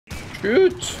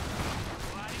Shoot!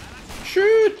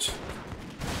 Shoot!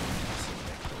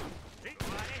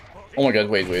 Oh my god,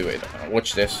 wait.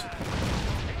 Watch this.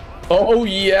 Oh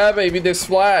yeah, baby, the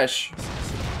splash!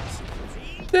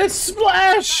 The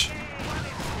splash!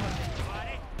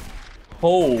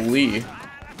 Holy.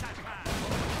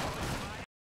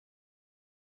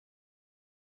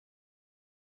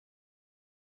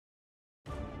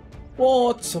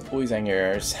 What's up, boys and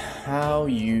girls? How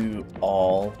you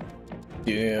all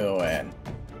doing?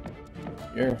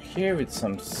 You're here with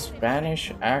some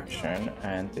Spanish action,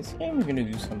 and this game we're gonna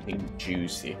do something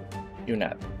juicy. You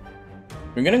know,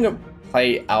 we're gonna go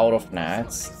play Out of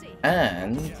Nats,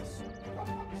 and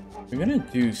we're gonna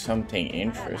do something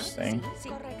interesting.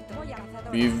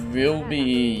 We will be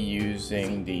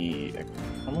using the...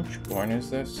 How much corn is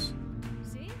this?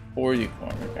 40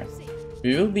 corn, okay.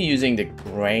 We will be using the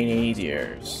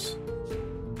Grenadiers.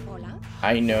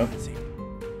 I know.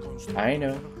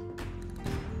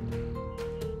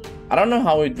 I don't know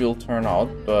how it will turn out,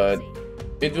 but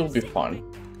it will be fun.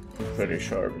 I'm pretty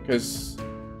sure, because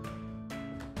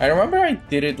I remember I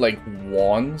did it like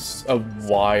once a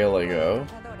while ago,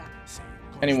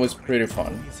 and it was pretty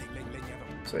fun.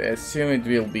 So I assume it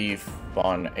will be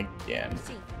fun again.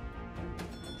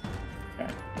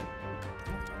 Okay.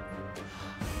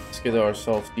 Let's get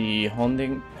ourselves the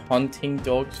hunting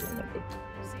dogs. Oh my god.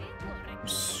 I'm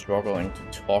struggling to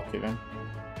talk even.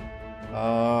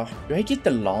 Do I get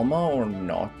the llama or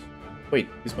not? Wait,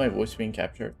 is my voice being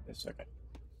captured? Yes, okay.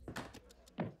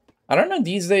 I don't know,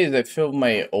 these days I feel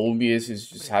my OBS is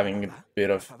just having a bit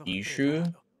of issue.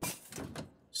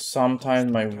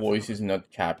 Sometimes my voice is not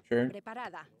captured.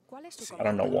 I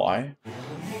don't know why.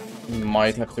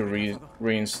 Might have to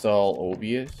reinstall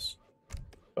OBS,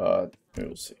 but we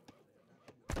will see.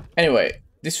 Anyway,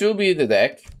 this will be the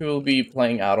deck. We will be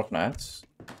playing Out of Nats.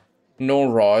 No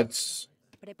rods.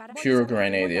 Pure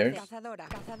Grenadiers.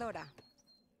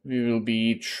 We will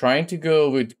be trying to go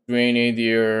with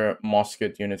Grenadier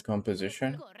Musket unit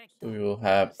composition. So we will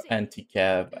have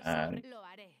anti-cav and...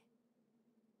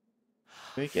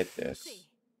 Do I get this?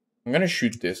 I'm gonna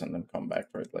shoot this and then come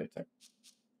back for it later.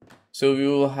 So we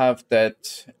will have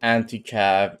that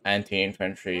anti-cav,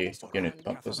 anti-infantry unit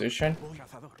composition.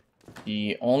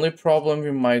 The only problem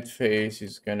we might face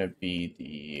is gonna be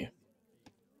the...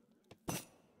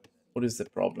 What is the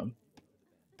problem?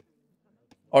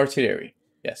 Artillery.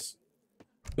 Yes.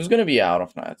 Who's gonna be Out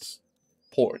of Nats?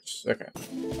 Ports. Okay.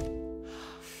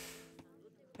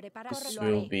 This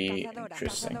will be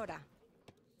interesting.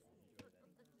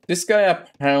 This guy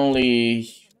apparently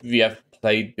we have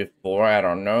played before. I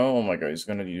don't know. Oh my god, he's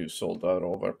gonna use Soldat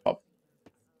over Pop.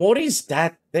 What is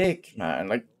that thick, man?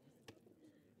 Like,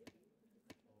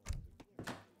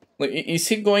 is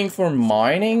he going for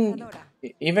mining?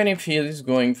 Even if he is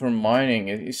going for mining,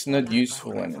 it's not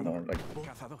useful anymore. Like,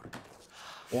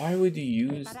 why would you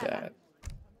use that?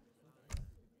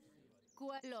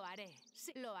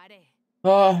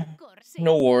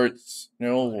 No words.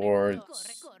 No words.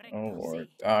 No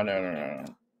words. Oh, no.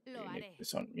 We need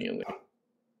this on melee.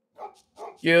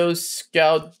 Yo,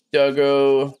 Scout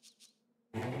Duggo.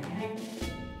 I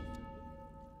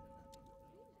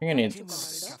think I need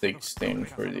 16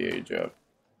 for the age up.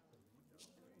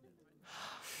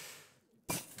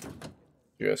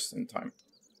 Just in time.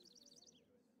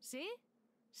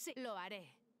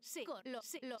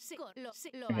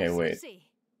 Okay, wait.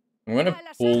 I'm gonna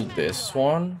pull this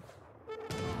one.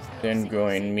 Then go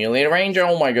in melee range.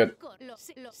 Oh my god.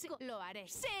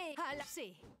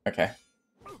 Okay.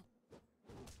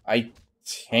 I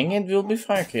think it will be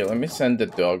fine. Okay, let me send the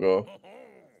doggo.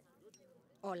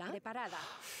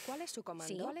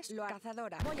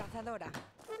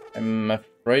 I'm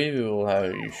afraid we will have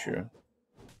an issue.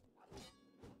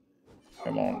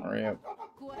 Come on, hurry up.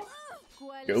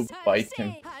 Go fight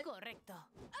him.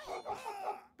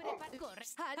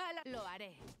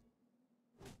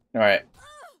 Alright.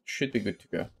 Should be good to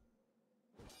go.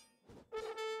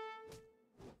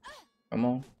 Come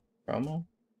on. Come on.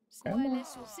 Come on.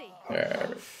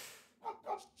 There.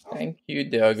 Thank you,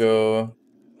 Doggo.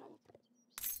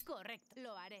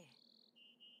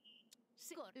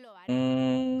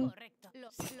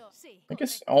 I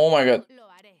guess... Oh my god.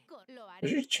 I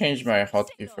should change my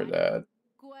hotkey for that.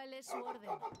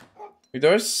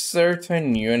 There are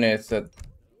certain units that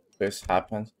this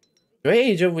happens. Do I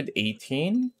age up with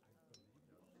 18?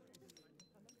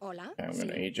 Okay, I'm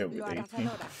gonna age up with 18.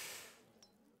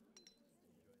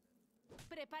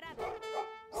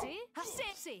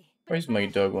 Why is my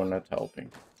doggo not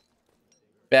helping?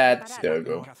 Bad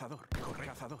doggo.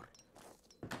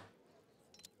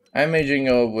 I'm aging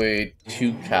up with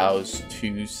 2 cows,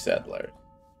 2 settlers.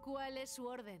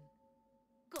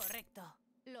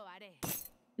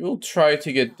 We'll try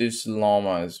to get this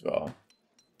llama as well.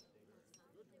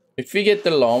 If we get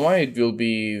the llama, it will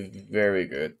be very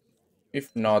good.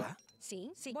 If not,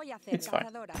 it's fine.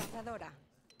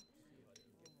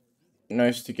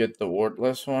 Nice to get the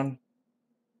wordless one.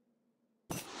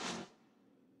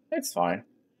 It's fine.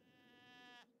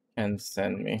 Can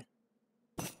send me.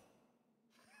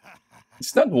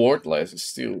 It's not wordless, it's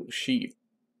still sheep.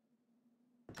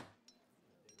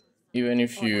 Even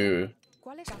if you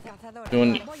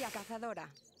don't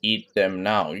eat them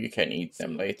now, you can eat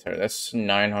them later. That's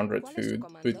 900 food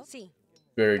with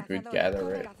very good gather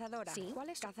rate.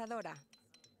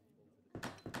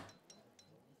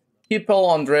 People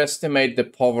underestimate the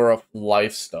power of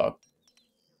livestock.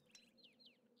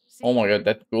 Oh my god,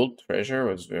 that gold treasure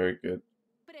was very good.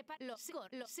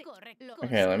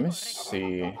 Okay, let me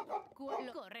see.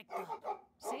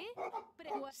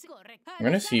 I'm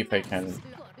gonna see if I can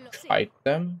fight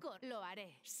them.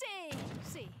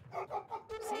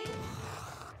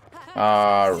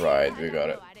 Alright, we got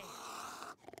it.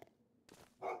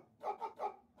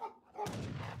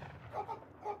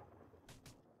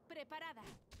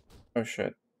 Oh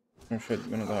shit. Oh shit, I'm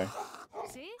gonna die.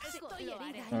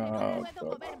 Oh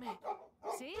god.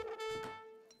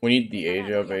 We need the age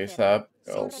of ASAP,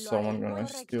 else someone gonna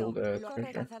steal the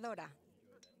treasure.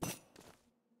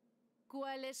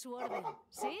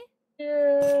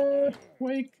 Yeah,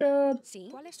 wake up.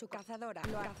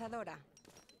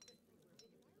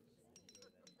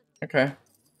 Okay.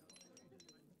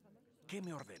 ¿Qué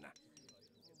me ordena?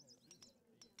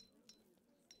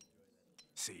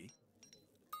 Sí.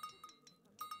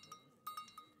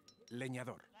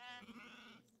 Leñador.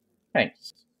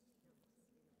 Thanks.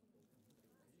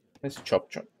 Let's chop.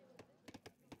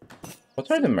 What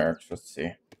are the mercs? Let's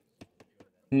see.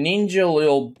 Ninja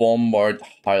Lil Bombard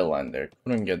Highlander.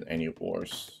 Couldn't get any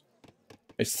worse.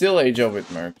 I still age up with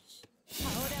mercs.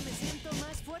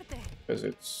 Because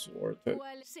it's worth it.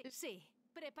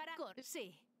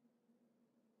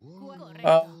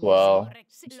 Oh, well.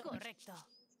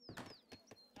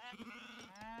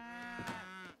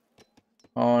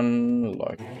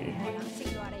 Unlucky.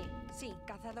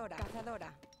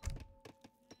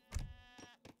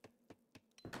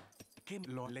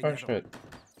 Oh shit.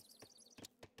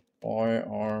 Why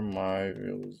are my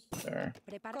wheels there?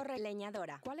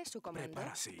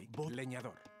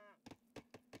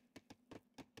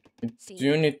 I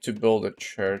do need to build a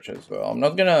church as well. I'm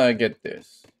not gonna get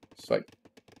this. It's like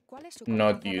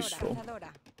not useful.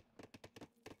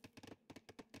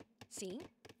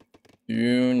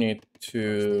 You need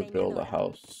to build a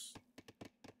house.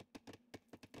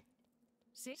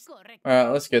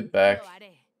 Alright, let's get back.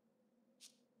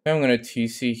 I'm gonna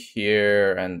TC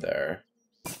here and there.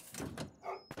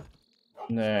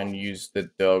 Then use the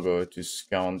doggo to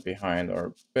scout behind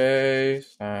our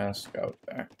base and scout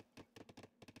back.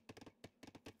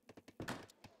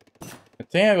 I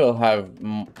think I will have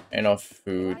enough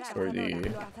food for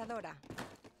the...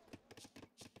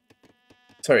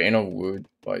 Sorry, enough wood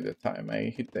by the time I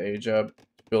hit the age up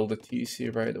to build a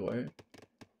TC right away.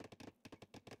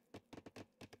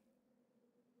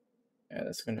 Yeah,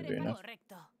 that's gonna be enough.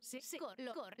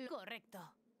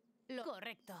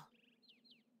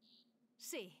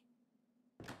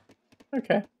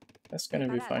 Okay, that's gonna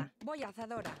be fine.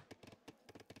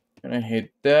 Gonna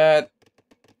hit that.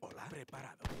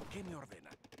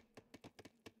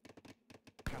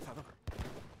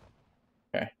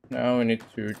 Okay, now we need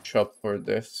to chop for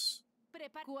this.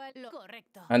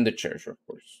 And the church, of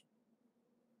course.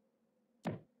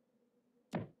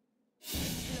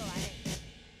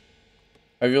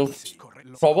 I will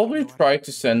probably try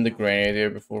to send the Grenadier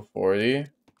before 40.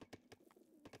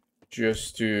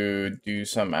 Just to do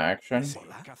some action.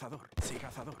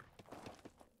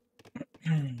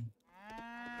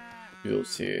 You'll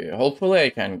see. Hopefully I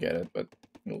can get it, but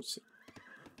we'll see.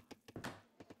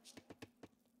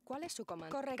 Right.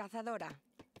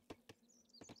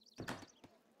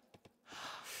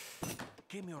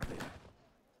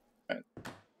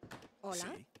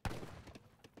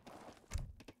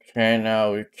 Okay,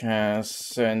 now we can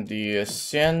send the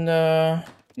Hacienda.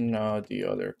 No, the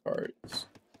other cards.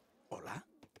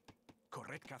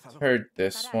 Heard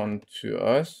this one to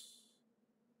us.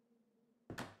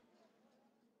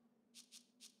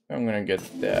 I'm gonna get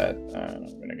that, and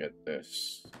I'm gonna get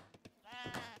this.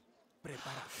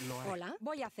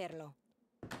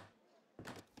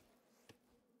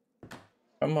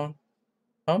 Come on.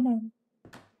 Come on.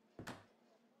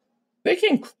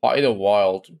 Taking quite a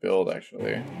while to build,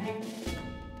 actually.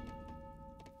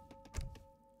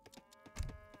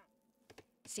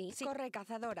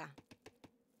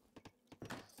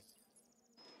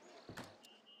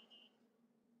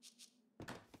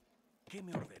 ¿Qué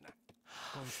me ordena?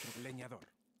 Leñador.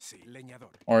 Sí,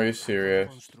 leñador. Are you serious?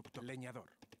 Constructor. Leñador.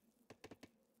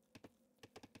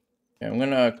 Okay, I'm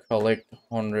gonna collect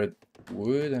 100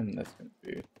 wood, and that's gonna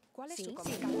be. ¿Cuál es su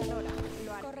cazadora?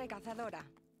 Corre, cazadora.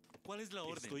 ¿Cuál es la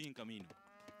orden? Estoy en camino.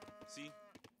 Sí.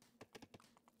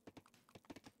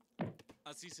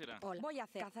 Así será. Hola. Voy a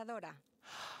hacer cazadora.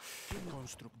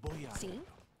 Voy a. ¿Sí?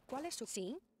 ¿Cuál es su?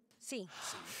 Sí. Sí.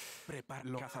 Sí.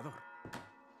 Preparo. Cazador.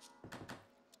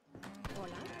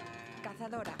 Hola.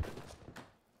 Cazadora.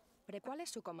 ¿Cuál es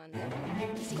su comando?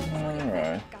 Sí.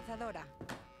 Alright. Cazadora.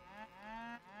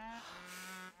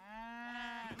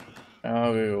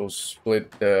 Now we will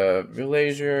split the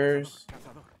villagers.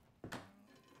 Cazador.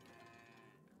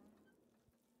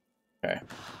 Okay.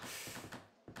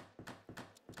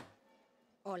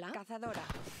 Hola. Cazadora.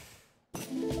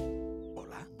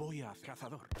 Hola. Voy a.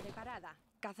 Cazador. Preparada.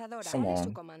 Cazadora. Come ¿Cuál es on,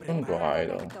 su comando? don't go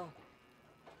idle. Correcto.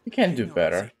 You can do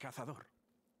better. Sí, cazador.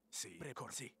 Sí.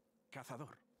 Sí.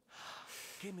 Cazador.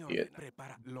 ¿Qué me Idiot. ordena?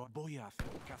 Prepara. Lo voy a hacer.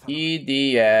 Cazador.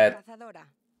 Idiot. Cazadora.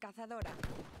 Cazadora.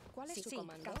 ¿Cuál es su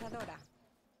comando? Cazadora.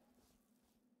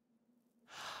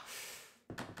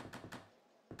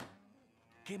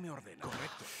 ¿Qué me ordena?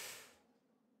 Correcto.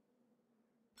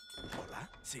 Hola.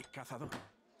 Sí, cazador.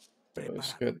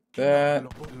 Let's Prepara. get that.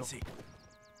 Sí.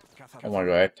 Cazador. Oh my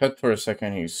god, I thought for a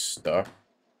second he's stuck.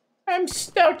 I'm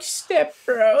stuck, step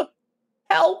bro.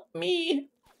 Help me.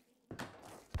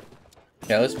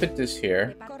 Yeah, let's put this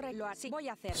here. Voy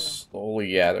a hacerlo.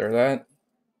 Slowly gather that.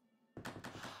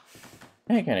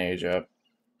 I can age up.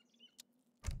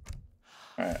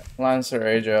 Alright, Lancer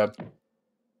age up.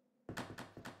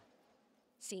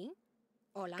 Sí.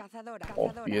 Hola. Cazadora.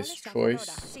 Obvious Cazadora.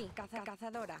 choice. Sí, cazadora.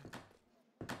 Cazadora.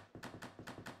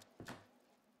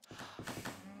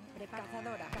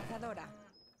 Cazadora.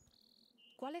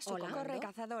 ¿Cuál es su comando? Corre,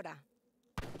 cazadora.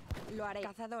 Lo haré.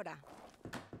 Cazadora.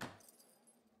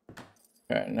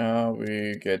 Okay, now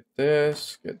we get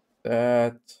this, get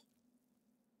that.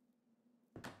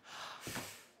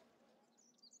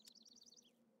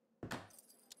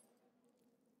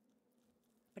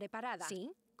 Preparada.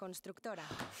 Sí. Constructora.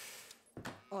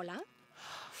 Hola.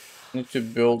 Need to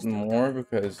build more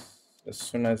because as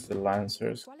soon as the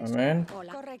Lancers come in,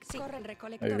 Hola. Correcto.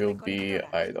 Sí. I will be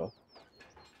idle.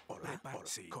 Hola.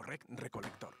 Sí, correcto.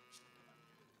 Recolector.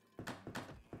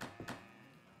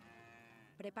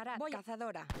 Preparada.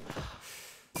 Cazadora.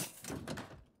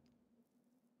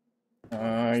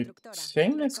 I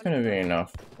think that's gonna be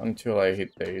enough until I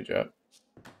hit the age up.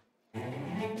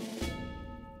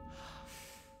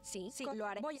 Sí, lo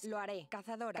haré. Lo haré.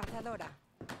 Cazadora.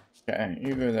 Okay,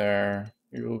 you go there.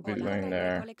 You will be Hola. doing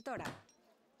there. Recolectora.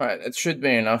 Alright, that should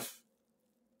be enough.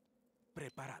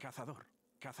 Prepara. Cazador.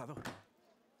 Cazador.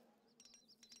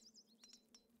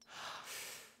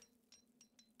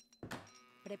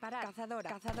 Preparada.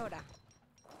 Cazadora.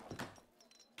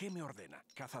 ¿Qué me ordena?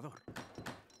 Cazador.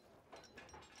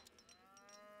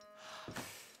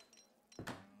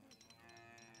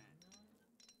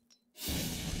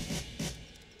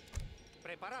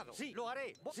 Preparado. Sí, lo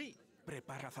haré. Sí.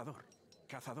 Prepara. Cazador.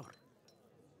 Cazador.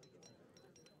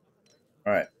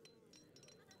 Alright.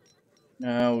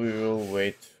 Now we will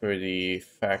wait for the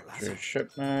factory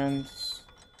shipments.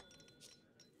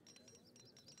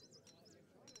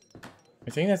 I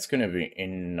think that's gonna be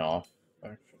enough,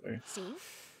 actually. Sí.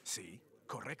 Sí,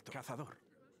 correcto. Cazador.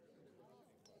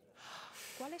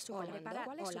 ¿Cuál es su comando?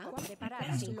 Hola.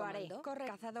 Preparada. Sí, lo haré. Corre.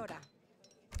 Cazadora.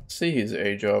 See his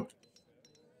age up.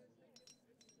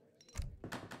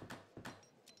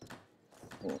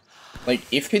 Like,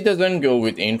 if he doesn't go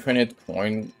with infinite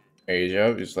coin age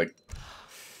up, it's like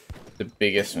the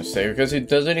biggest mistake because he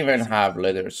doesn't even have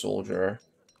leather soldier.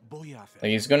 Voy a hacer.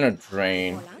 Like, he's gonna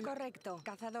drain. Hola. Correcto.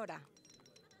 Cazadora.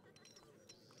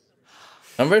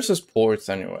 I'm versus ports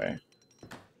anyway.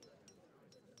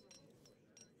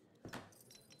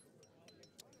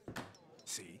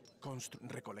 Sí,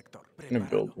 recolector. I'm gonna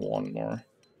build one more.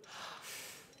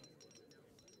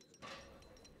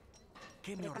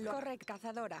 ¿Qué me ordena? Corre.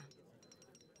 Cazadora.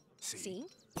 Sí. Sí.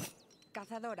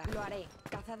 Cazadora. Lo haré.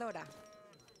 Cazadora.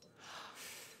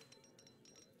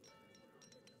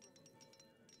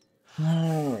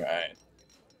 Alright.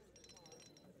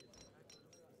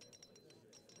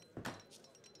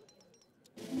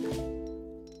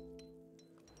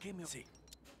 ¿Qué me... Sí.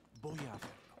 Voy a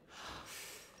hacerlo.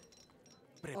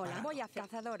 Hola. Preparado. Voy a hacer.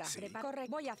 Cazadora. Sí. Corre.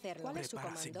 Voy a hacerlo. ¿Cuál es su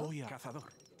Prepara. Sí, comando? voy a...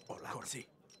 Cazador. Hola. Sí.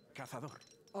 Cazador.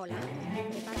 Hola.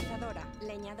 Cazadora.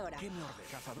 Leñadora. ¿Qué me ordena?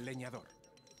 Cazador. Leñador.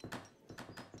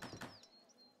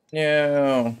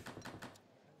 No.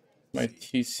 My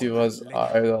TC was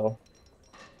idle.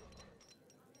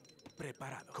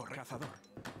 Preparado. Cazador.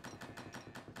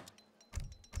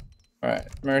 Alright,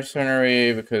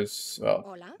 mercenary because, well,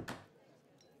 Hola.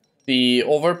 the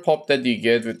overpop that you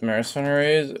get with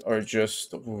mercenaries are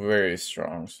just very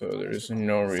strong, so there's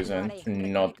no reason to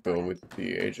not go with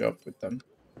the age up with them.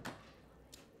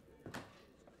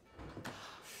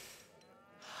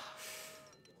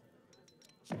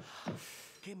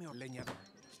 ¿Qué me leñador?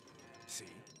 Sí.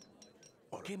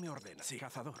 ¿Por qué me ordena? Sí,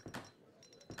 cazador.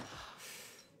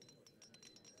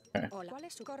 Hola. ¿Cuál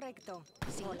es su correcto?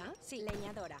 Sí. Hola. Sí.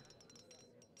 Leñadora.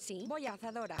 Sí. Voy a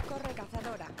cazadora. Corre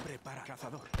cazadora. Prepara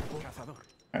cazador. Cazador.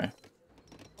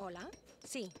 Hola.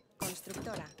 Sí.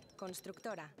 Constructora.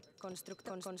 Constructora.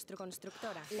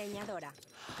 Constructora. Leñadora.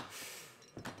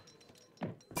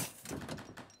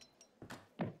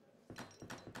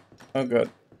 Oh, good.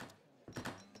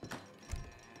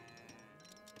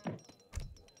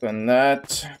 Done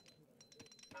that.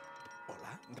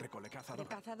 Hola. Recole cazador.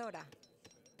 Cazadora.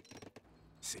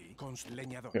 Sí.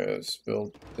 Leñador. Just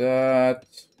build that.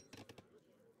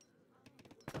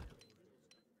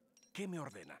 ¿Qué me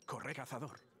ordena? Corre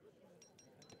cazador.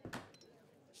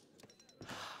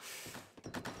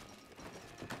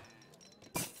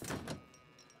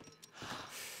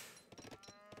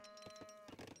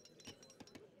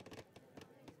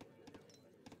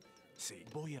 Sí,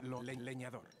 voy a lo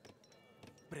leñador.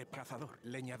 Cazador,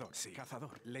 leñador, sí,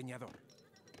 cazador, leñador.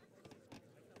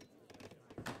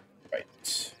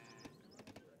 Right.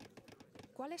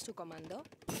 ¿Cuál es su comando?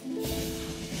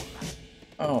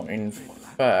 Oh, in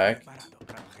fact,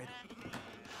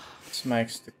 let's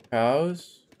max the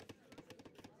cows.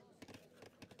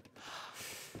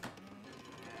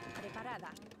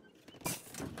 Preparada.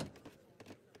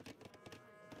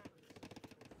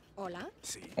 Hola.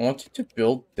 Sí. I wanted to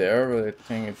build there, but I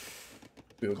think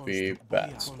it will be a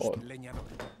bad spot. Leñador.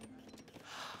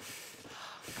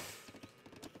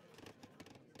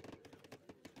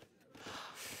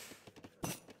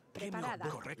 Preparada.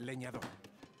 Correcto, leñador.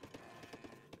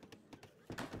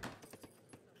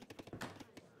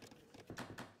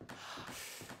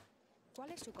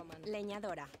 ¿Cuál es su comando?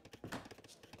 Leñadora.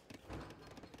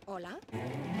 Hola.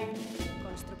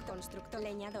 Constructor.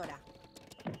 Leñadora.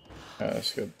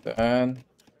 Let's get that.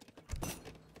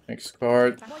 Next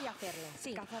card. Voy a hacerlo.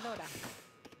 Sí. Cazadora.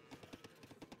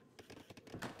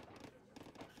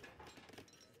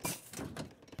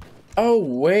 Oh,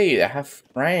 wait, I have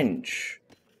French.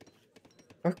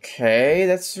 Okay,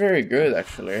 that's very good,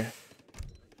 actually.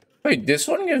 Wait, this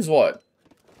one gives what?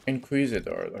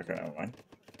 Inquisitor. Okay, never mind.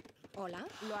 Hola.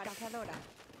 Cazadora.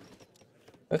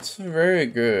 That's very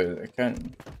good. I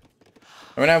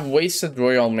mean, I've wasted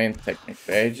Royal Mint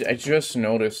technically. I just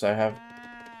noticed I have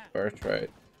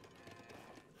Birthright.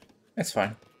 It's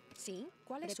fine. Sí.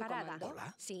 ¿Cuál es su comando?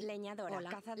 Hola. Sí. Leñadora.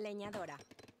 Hola. Leñadora.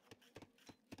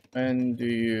 When do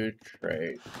you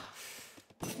trade?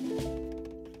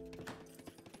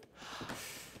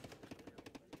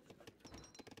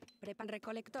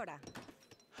 Recolectora.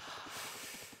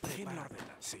 ¿Qué me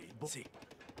ordena? Sí, sí.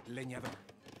 Leñador.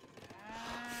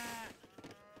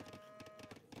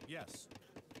 Yes.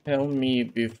 Tell me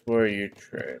before you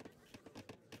trade.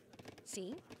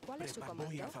 Sí. ¿Cuál es su comando?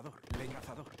 Voy cazador.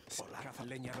 Leñador. Hola,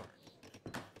 leñador.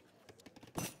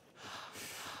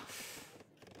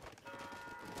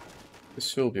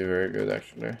 This will be very good,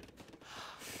 actually.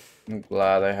 I'm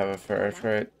glad I have a fair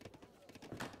trade.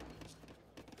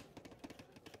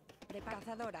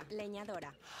 Cazadora.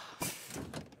 Leñadora.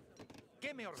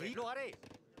 ¿Qué me ordena? Lo haré.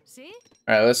 ¿Sí?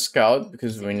 Alright, let's scout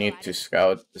because we need to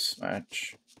scout this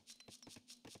match.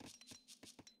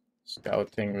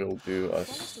 Scouting will do ¿Cuál es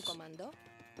su us comando?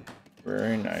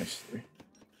 very nicely.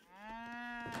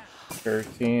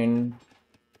 13.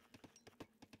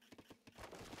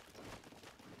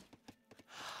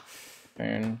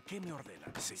 ¿Qué me ordena?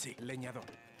 Sí, sí, leñador.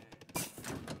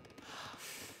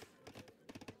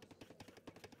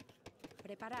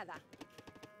 Preparada.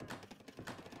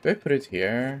 Do I put it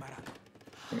here?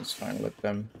 I think it's fine. Let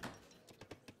them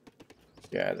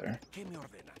gather. ¿Qué me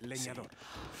ordena? Leñador.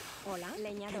 Hola.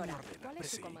 Leñadora. ¿Cuál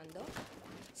es su comando?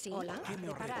 Sí. Hola.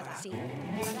 Preparada. Sí.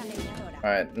 Para leñadora.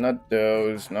 Alright, not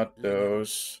those, not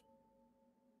those.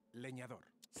 Leñador.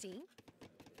 Sí.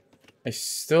 I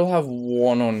still have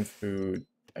one on food.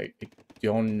 I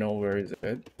don't know where is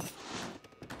it.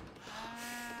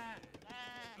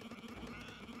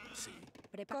 Sí.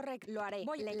 Correcto. Lo haré.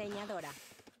 Voy leñadora.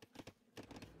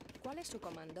 ¿Cuál es su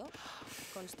comando?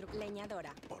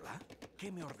 Leñadora. Hola.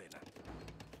 ¿Qué me ordena?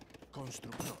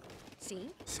 Constructor.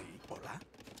 Sí. Sí. Hola.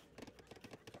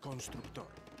 Constructor.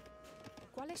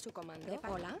 ¿Cuál es su comando?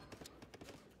 Hola.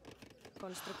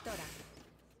 Constructora.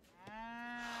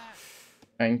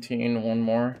 19, one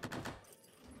more.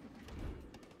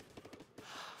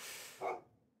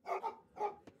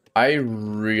 I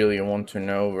really want to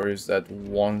know where is that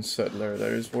one settler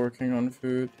that is working on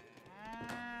food.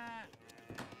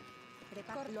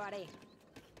 Lo haré.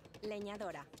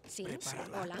 Leñadora. Sí.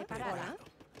 Preparada. Hola. Preparado. Hola.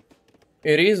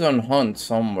 It is on hunt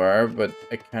somewhere, but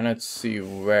I cannot see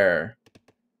where.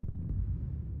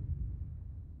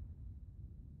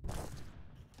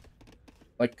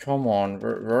 Like, come on,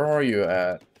 where are you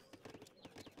at?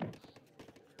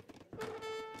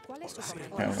 ¿Cuál es su Sí.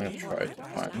 comando? Okay, I'm gonna Sí. try to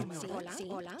find him. Sí. Hola. Sí.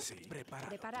 Hola. Sí. Preparado.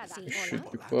 Preparada. Sí. It should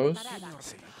be Hola. close. Preparada.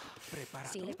 Sí. Preparado.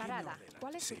 Sí. ¿Qué me Preparada. ordena?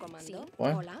 ¿Cuál es su Sí. comando?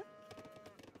 What? Hola.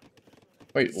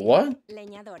 Wait, Sí. what?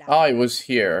 Leñadora. Oh, it was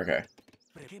here. Okay,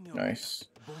 ¿Qué me ordena? nice.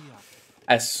 Voy a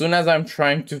As soon as I'm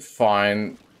trying to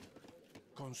find,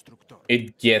 constructor.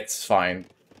 it gets find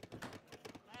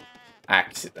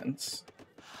accidents.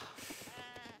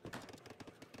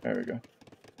 There we go.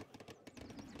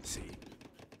 Sí.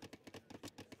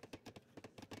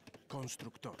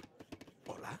 Constructor.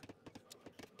 Hola.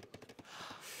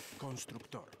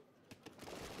 Constructor.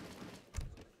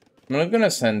 I'm not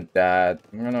gonna send that.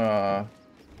 I'm gonna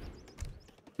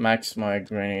max my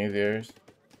grenadiers.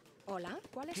 Hola.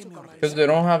 ¿Cuál es su comando? Because they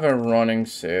don't have a running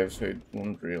save, so it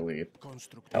won't really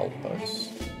Constructor. help us.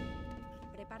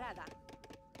 Preparada.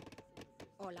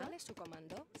 Hola. ¿Cuál es su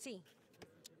comando? Sí.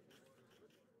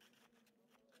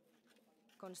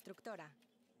 Constructora.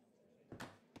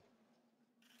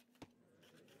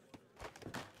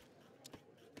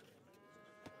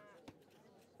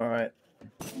 Alright.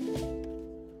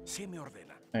 Se me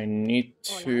ordena. I need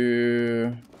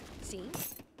to Sí.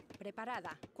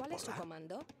 Preparada. ¿Cuál es su Hola.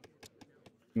 comando?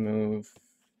 move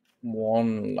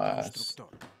one last.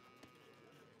 Constructor.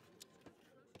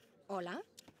 Hola.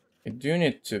 I do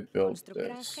need to build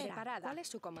Constructora. this. Preparada. ¿Cuál es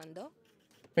su comando?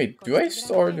 Wait, do I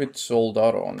start with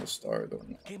soldado on the start or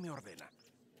not? ¿Qué me ordena?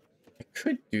 I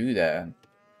could do that.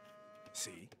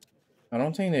 Sí. I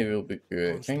don't think they will be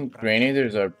good. I think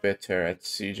grenadiers are better at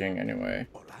sieging anyway.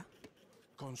 Hola.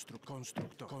 Constructor.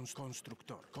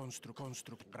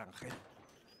 Granjero.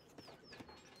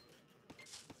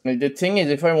 Like, the thing is,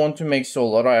 if I want to make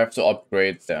soldado, I have to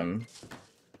upgrade them.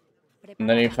 And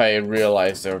then if I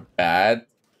realize they're bad,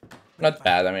 not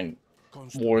bad, I mean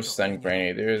worse than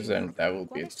grenadiers, then that will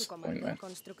be a disappointment.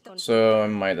 So I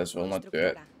might as well not do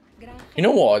it. You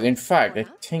know what? In fact, I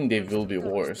think they will be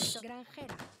worse.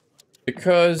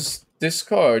 Because this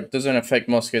card doesn't affect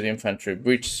musket infantry,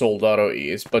 which soldado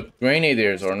is, but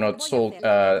grenadiers are not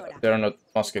they're not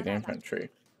musket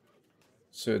infantry.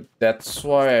 So that's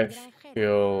why I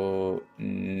feel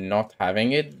not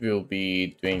having it will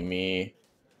be doing me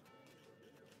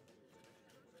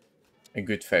a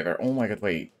good favor. Oh my god,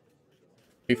 wait.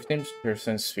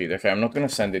 15% speed. Okay, I'm not gonna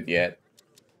send it yet.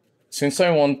 Since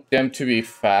I want them to be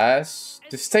fast,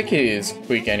 this tech is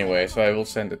quick anyway, so I will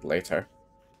send it later.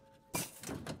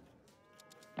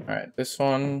 Alright, this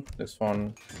one.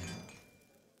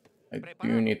 I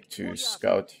do need to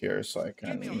scout here so I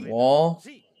can wall.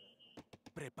 Sí.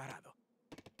 Preparado.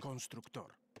 Constructor.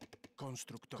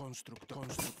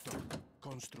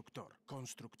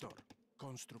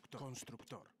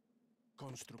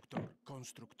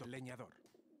 Leñador.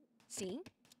 Sí.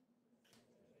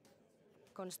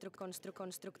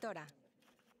 Constructora.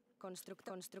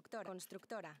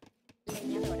 Constructora.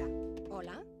 Leñadora.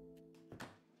 Hola.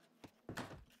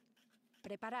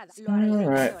 Preparada. Lo haré.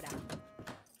 Alright. Leñadora.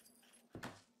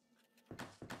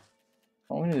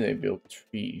 How many did they build?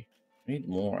 3. I need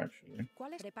more actually.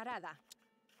 ¿Cuál es? Preparada.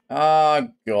 Ah,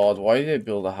 god, why did they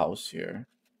build a house here?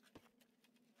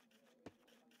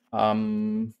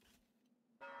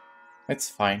 It's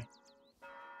fine.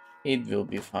 It will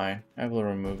be fine. I will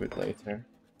remove it later.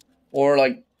 Or,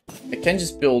 like, I can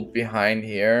just build behind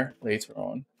here later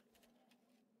on.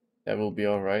 That will be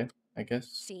alright, I guess.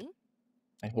 Sí.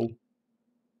 I hope.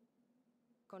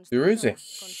 There is a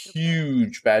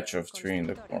huge batch of tree in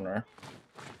the corner.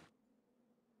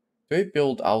 Do I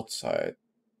build outside?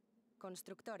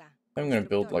 Constructora. I'm gonna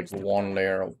build, like, one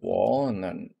layer of wall and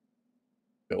then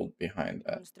build behind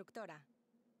that. Constructora.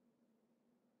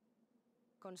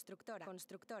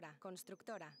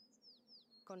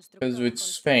 Because with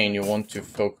Spain, you want to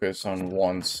focus on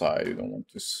one side, you don't want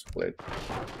to split.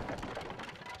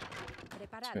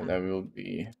 So that will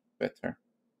be better.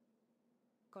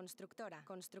 Constructora.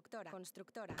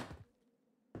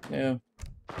 Yeah.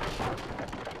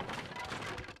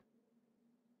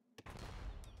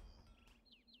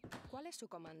 ¿Cuál es su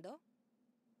comando?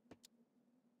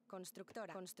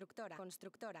 Constructora.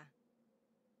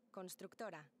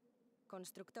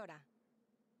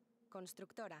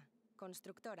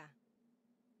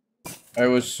 I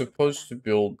was supposed to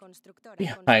build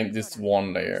behind this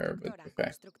one layer, but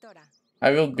okay.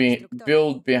 I will be Constructora.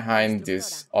 build behind Constructora.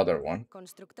 this other one.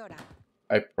 Constructora.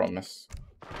 I promise.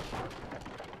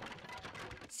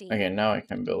 Sí. Okay, now I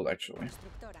can build actually.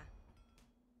 Constructora.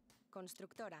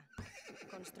 Constructora.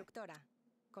 Constructora.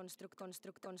 Constructora.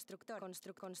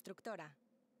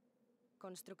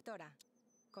 Constructora.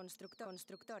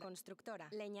 Constructora.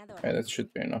 Leñador. Okay, that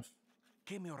should be enough.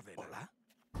 ¿Qué me ordena?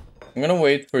 I'm gonna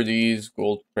wait for these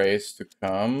gold crates to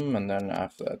come, and then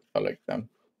after that, collect them.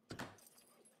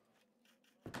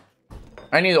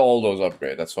 I need all those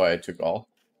upgrades, that's why I took all.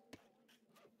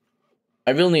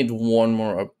 I will need one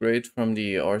more upgrade from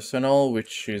the arsenal,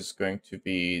 which is going to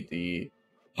be the...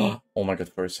 Oh my god,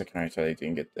 for a second I thought I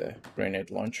didn't get the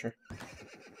grenade launcher.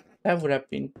 That would have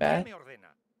been ¿Qué bad. me ordena?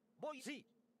 Voy, sí.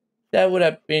 That would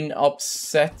have been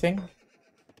upsetting.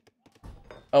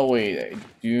 Oh wait, I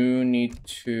do need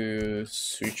to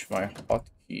switch my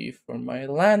hotkey for my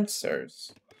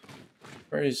Lancers.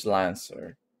 Where is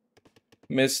Lancer?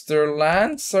 Mr.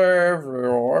 Lancer,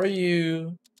 where are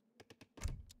you?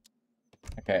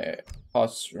 Okay,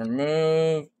 hots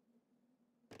remove.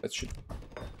 That should...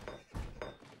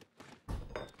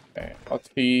 Okay,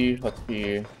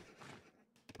 hotkey.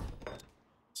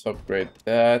 Let's upgrade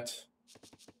that.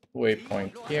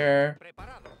 Waypoint here.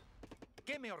 Preparado.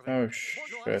 ¿Qué me ordena? Oh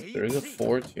shit, there is a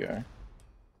fort here.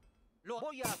 Lo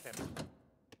voy a hacer.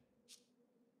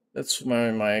 That's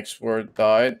when my export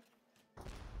died.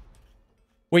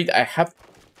 Wait, I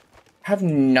have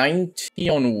 90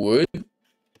 on wood?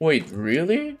 Wait,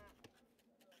 really?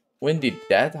 When did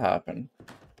that happen?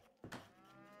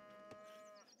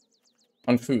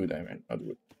 On food, I mean, not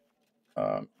wood.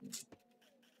 I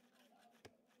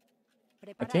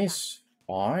think it's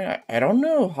fine. I don't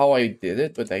know how I did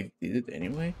it, but I did it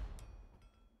anyway.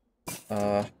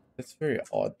 That's very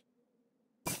odd.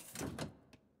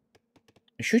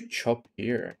 I should chop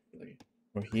here, actually.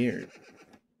 Or here.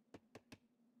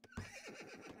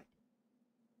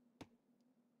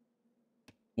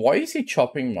 Why is he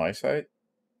chopping my side?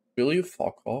 Will you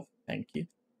fuck off? Thank you.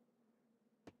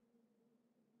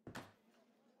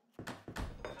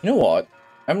 You know what?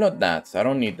 I'm not that. I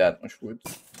don't need that much wood.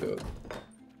 So...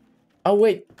 Oh,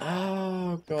 wait.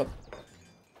 Oh, God.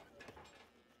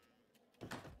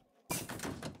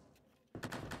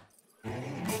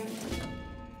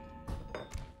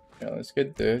 Yeah, let's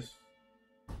get this.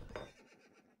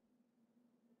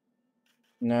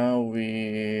 Now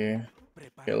we...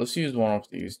 Okay, let's use one of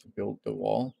these to build the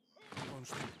wall.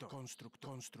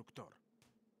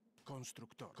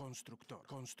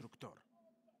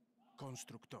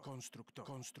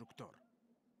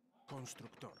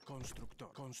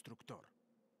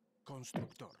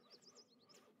 Constructor.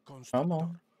 Come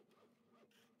on.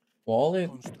 Wall it.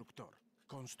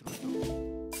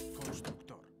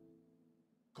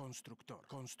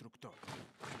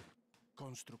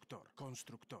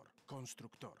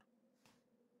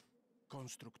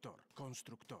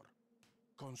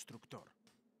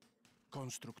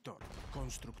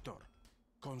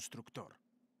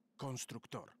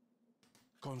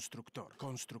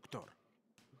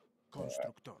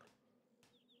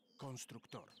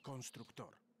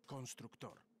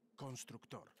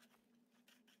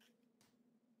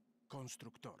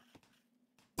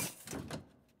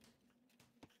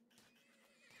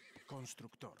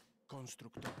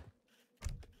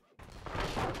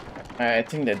 I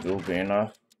think that will be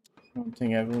enough. I don't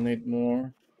think I will need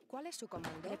more. ¿Cuál es su comando?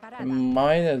 I Preparada.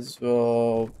 might as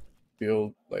well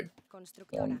build like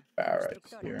Constructora. one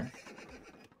barracks Constructora. here.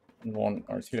 And one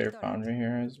artillery foundry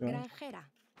here as well. Granjera.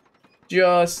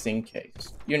 Just in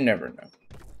case. You never know.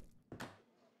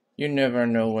 You never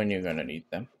know when you're gonna need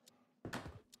them.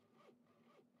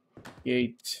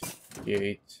 Gate,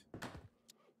 gate,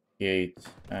 gate,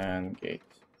 and gate.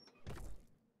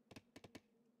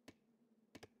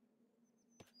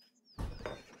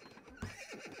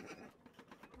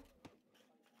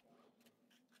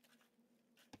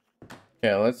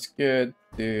 Okay, let's get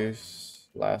this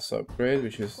last upgrade,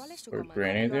 which is ¿Cuál es su for comando?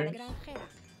 grenadiers. Granjera.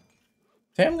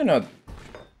 I think I'm gonna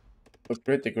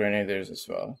upgrade the grenadiers as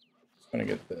well. Just gonna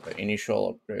get the initial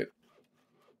upgrade.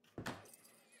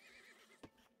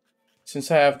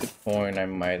 Since I have the coin, I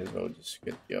might as well just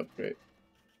get the upgrade.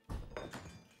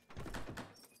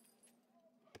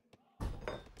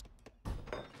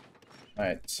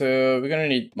 Alright, so we're gonna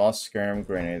need Muskets,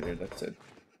 Grenadier, that's it.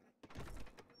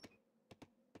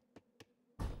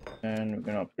 And we're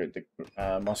gonna upgrade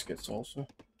the Muskets also.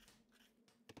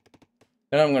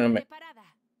 Then I'm gonna make... Preparada.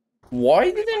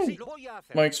 Why Sí, didn't lo voy a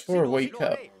hacer. my Explorer Sí, wake lo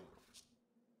up? haré.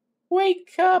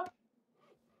 Wake up!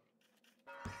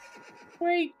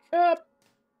 Wake up!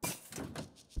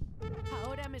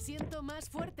 Ahora me siento más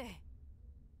fuerte.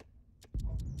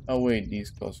 Oh wait, these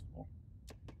cost more.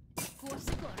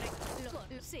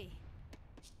 Sí.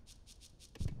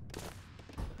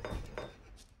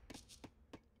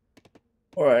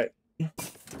 Alright.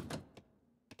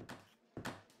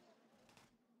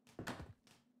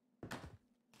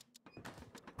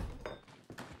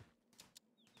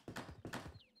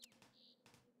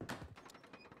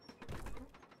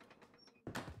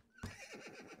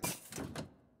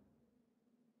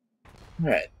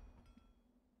 Alright.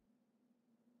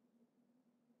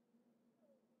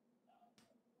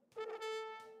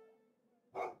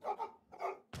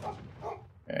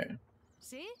 Okay.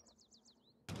 ¿Sí?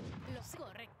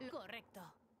 Correcto.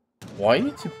 Why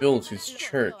did he build his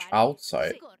church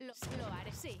outside?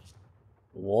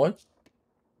 What?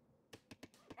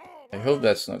 I hope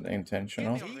that's not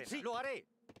intentional. Sí, sí, lo haré.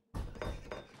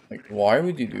 Like, why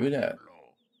would you do that?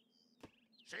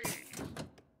 Sí,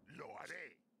 lo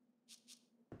haré.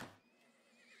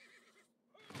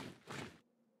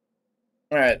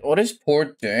 Alright, what is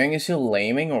Port doing? Is he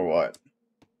laming or what?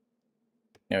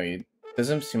 No, he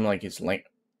doesn't seem like he's lame.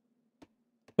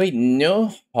 Wait,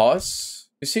 no Huss?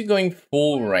 Is he going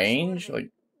full range?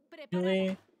 Like,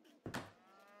 really?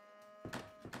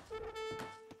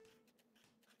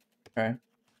 Okay.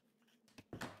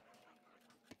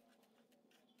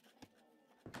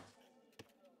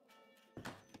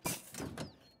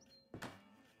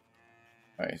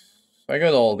 Nice. So I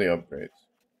got all the upgrades.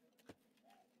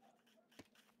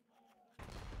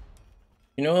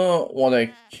 You know what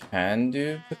I can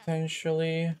do,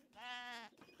 potentially?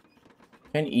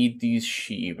 I can eat these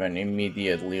sheep and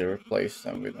immediately replace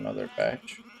them with another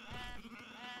batch.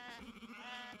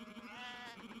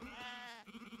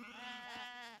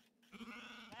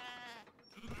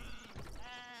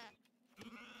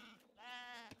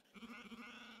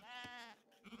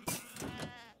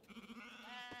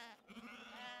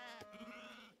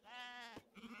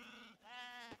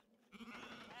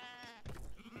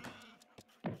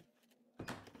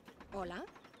 Hola.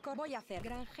 ¿Cómo voy a hacer?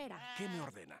 Granjera. ¿Qué me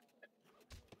ordena?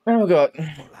 Oh god.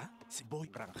 Hola, si voy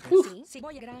granjero. Sí,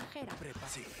 voy granjera.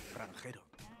 Sí, granjero.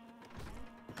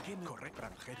 ¿Qué me correcto,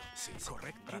 granjero? Sí,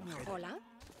 correcto, granjero. Hola.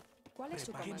 ¿Cuál es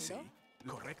su Sí, comando?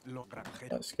 correcto,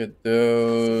 granjero. Let's get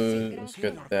those. Let's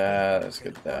get that. Let's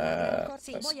get that. Let's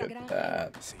get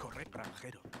that. Sí, correcto,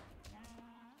 granjero.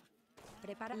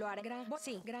 Prepara. Lo haré.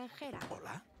 Sí, granjera.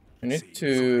 Hola. We need Sí,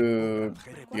 to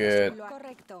correcto, get.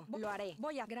 Correcto. Lo haré.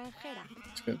 Voy a granjera.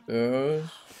 Let's get those.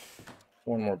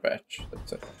 One more batch.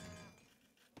 That's it.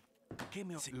 ¿Qué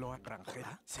me lo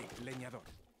granjera? Sí, leñador.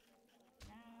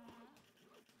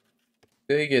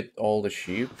 Did I get all the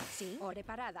sheep? Sí. O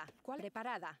preparada. ¿Cuál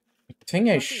preparada? I think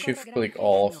I shift click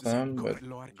all of them, but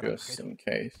just in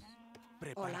case.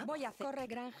 Hola. Voy a hacer. Corre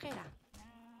granjera.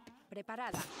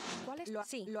 Preparada. ¿Cuál es lo?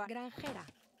 Sí, lo granjera.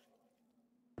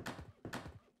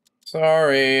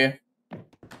 Sorry.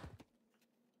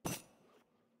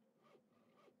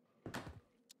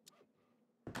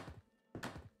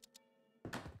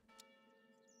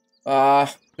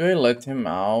 Do I let him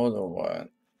out or what?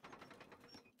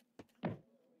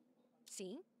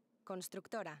 Sí.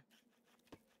 Constructora.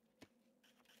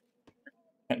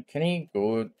 Can he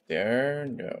go there?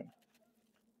 No.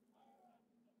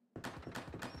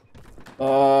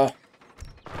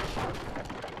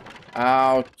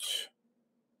 Ouch.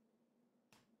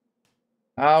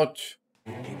 Ouch.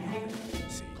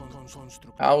 Sí,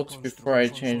 Out before I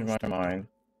change my mind.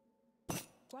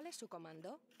 ¿Cuál es su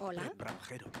comando? Hola.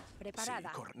 Granjero.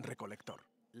 Preparada. Sí, recolector.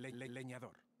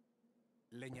 Leñador.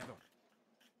 Leñador.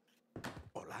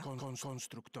 Hola.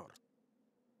 Constructor.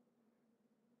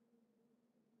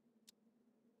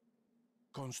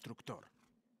 Constructor.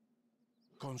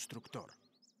 Constructor.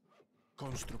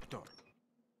 Constructor.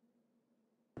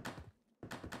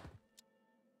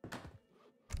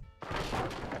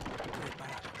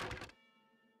 Preparado.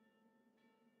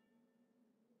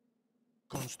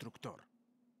 Constructor.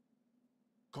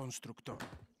 Constructor.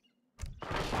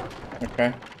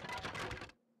 Okay.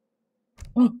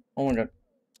 Oh my god.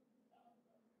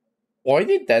 Why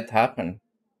did that happen?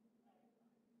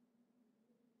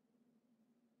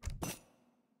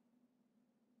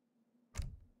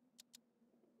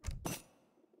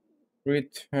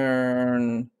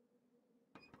 Return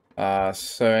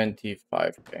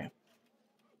 75k.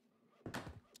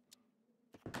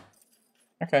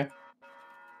 Okay.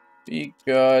 We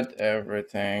got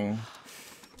everything.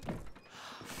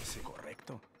 Sí,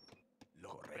 correcto.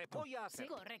 Lo correcto. Voy a hacer.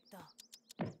 Correcto.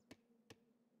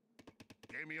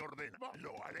 ¿Qué me ordena?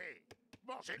 Lo haré.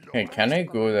 Okay, can I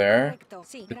go there? Correcto.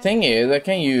 Sí. The thing is, I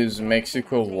can use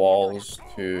Mexico walls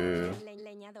to...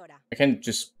 Leñadora. I can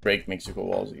just break Mexico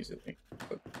walls easily.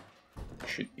 But it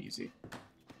should be easy.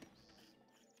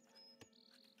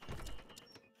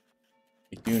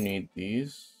 do need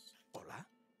these. Hola.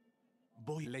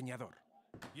 Voy leñador.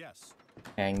 Yes.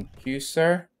 Thank you,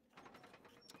 sir.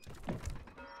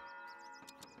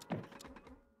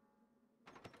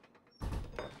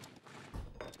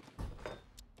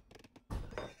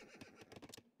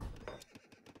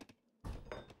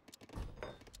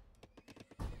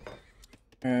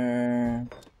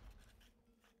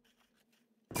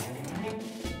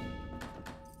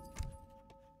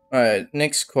 Alright,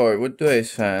 next card. What do I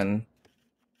send?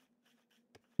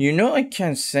 You know I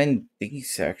can send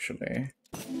these, actually.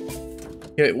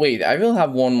 Yeah, wait, I will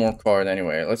have one more card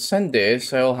anyway. Let's send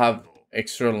this. I'll have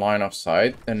extra line of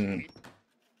sight, and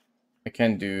I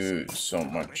can do so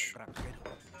much.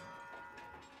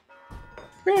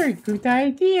 Very good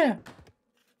idea.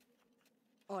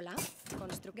 Hola.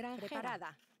 Granjera.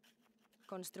 Preparada.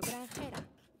 Granjera.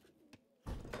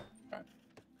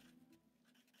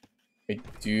 I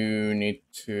do need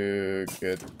to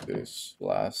get this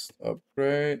last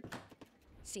upgrade.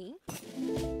 Sí.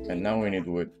 And now we need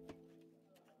wood.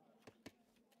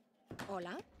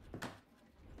 Hola.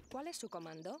 ¿Cuál es su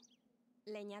comando?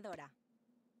 Leñadora.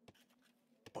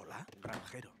 Hola,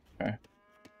 granjero. Okay.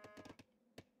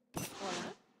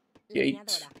 Hola. Gate.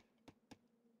 Leñadora.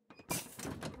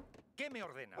 ¿Qué me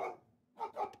ordena?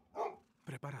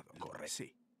 Preparado. Correcto.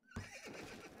 Sí.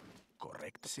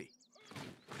 Correcto. Sí.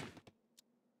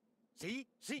 Sí,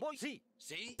 sí, voy, sí.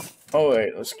 Sí. Oh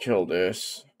wait, let's kill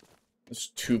this.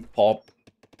 There's 2 pop.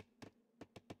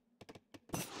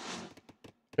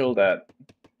 Kill that.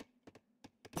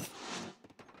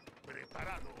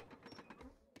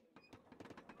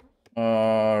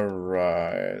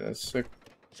 Alright, that's a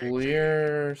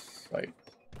clear sight.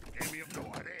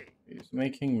 He's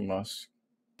making musk.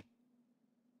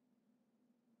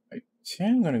 I think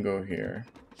I'm gonna go here.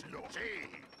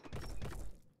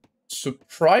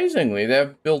 Surprisingly,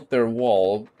 they've built their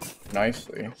wall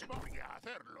nicely.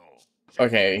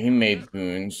 Okay, he made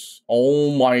goons.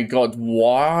 Oh my god,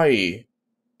 why?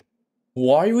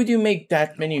 Why would you make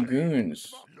that many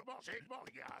goons?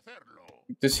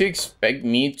 Does he expect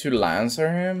me to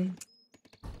Lancer him?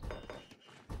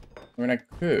 I mean, I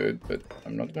could, but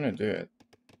I'm not gonna do it.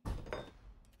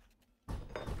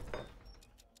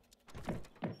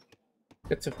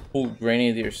 It's a full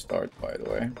Grenadier start, by the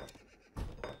way.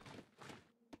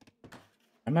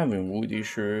 I'm having wood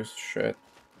issues, shit.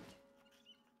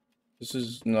 This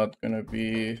is not gonna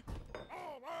be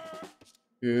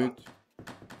good.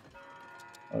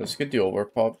 Let's get the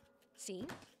overpop. Sí.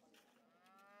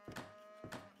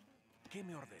 ¿Qué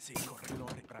me ordena? Sí, correcto.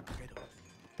 Granjero.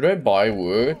 Should I buy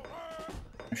wood?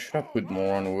 I should have put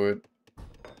more on wood.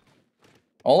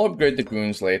 I'll upgrade the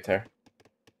goons later.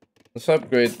 Let's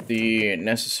upgrade the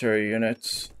necessary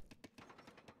units.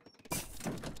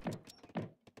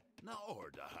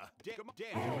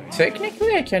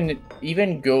 Technically, I can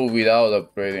even go without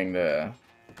upgrading the...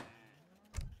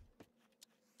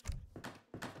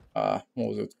 what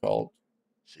was it called?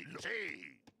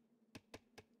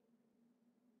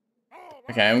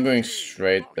 Okay, I'm going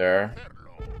straight there.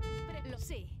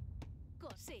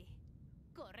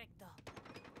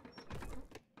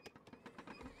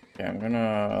 Okay, I'm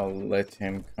gonna let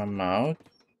him come out.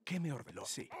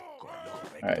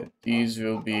 Alright, these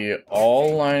will be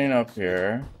all lining up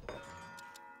here.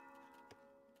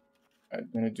 I'm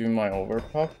gonna do my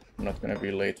overpop. I'm not gonna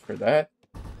be late for that.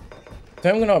 So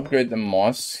I'm gonna upgrade the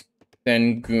Musk.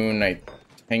 Then Goon, I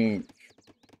think,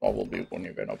 probably won't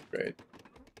even upgrade.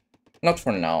 Not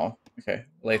for now. Okay,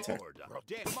 later.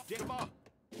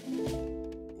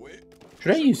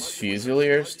 Should I use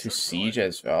Fusiliers to siege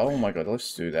as well? Oh my god,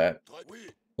 let's do that.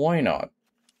 Why not?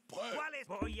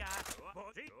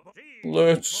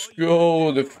 Let's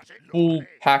go, the full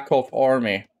pack of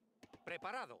army.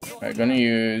 I'm gonna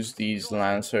use these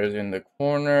lancers in the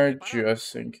corner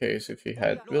just in case if he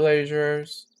had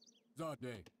villagers.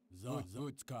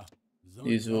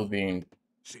 These will be in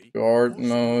guard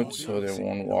mode so they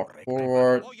won't walk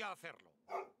forward.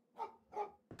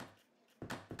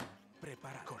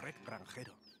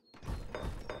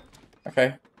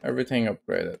 Okay, everything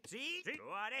upgraded.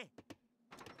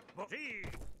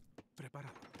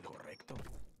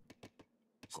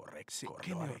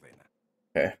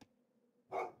 Okay.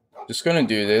 Just gonna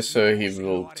do this so he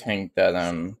will think that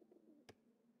I'm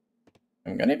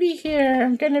gonna be here.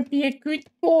 I'm gonna be a good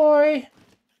boy.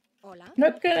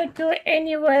 Not gonna go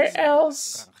anywhere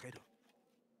else.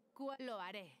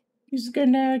 He's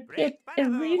gonna get a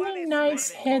really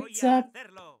nice heads up.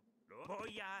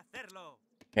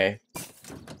 Okay.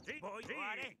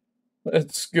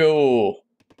 Let's go.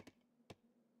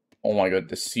 Oh my god,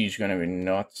 the siege is gonna be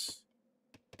nuts.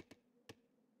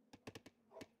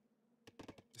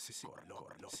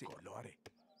 Sí, lo haré.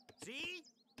 ¿Sí?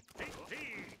 Sí.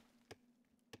 Sí.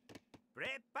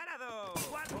 Preparado.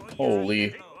 Voy a Holy,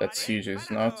 hacerlo. that siege is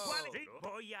nuts. Sí,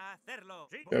 voy a hacerlo.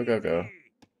 Sí, Go, go, go.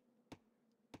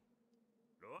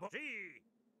 Sí.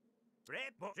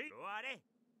 Sí, lo haré.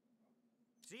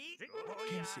 Sí, voy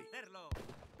 ¿Quién a sí? hacerlo.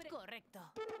 Correcto.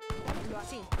 Lo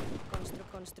así.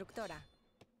 Constructora.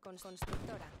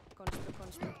 Constructora.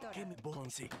 Constructora. ¿Qué me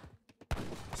sí?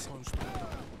 Constructor.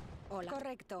 Hola.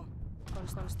 Correcto.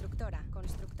 Constructora.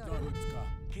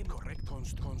 ¿Qué correcto?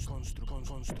 Constructor.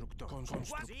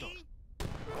 Constructor. Sí. Sí,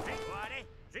 lo haré.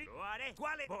 Sí, lo haré.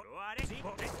 ¿Cuál es? Lo haré. Sí, lo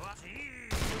haré.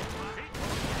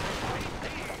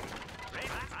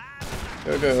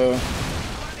 Go, go.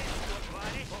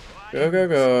 Go, go,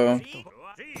 go.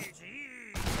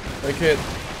 Like it.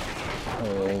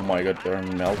 Oh my god, they're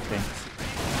melting.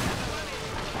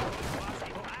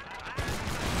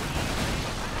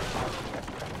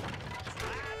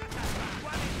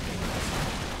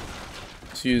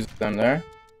 Let's use them there.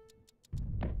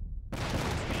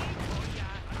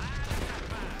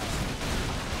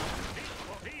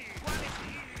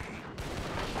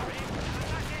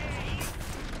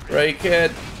 Break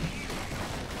it.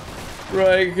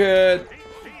 Break it.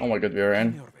 Oh my god, we're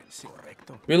in.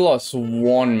 We lost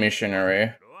one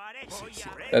missionary.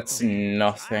 That's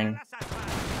nothing.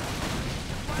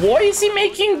 Why is he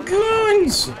making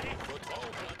goons?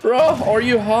 Bruh, are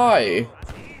you high?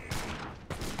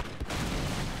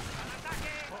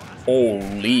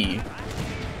 Holy.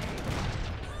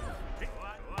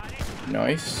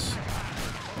 Nice.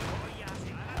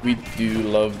 We do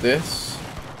love this.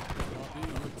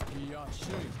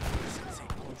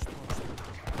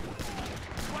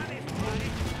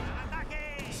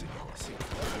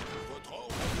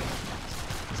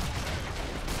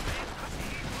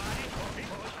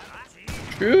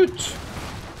 Shoot!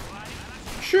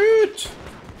 Shoot!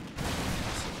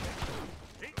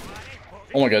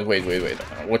 Oh my god, wait.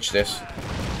 Watch this.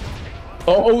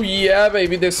 Oh yeah,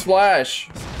 baby, the splash!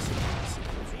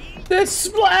 The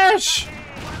splash!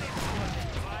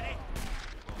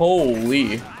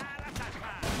 Holy.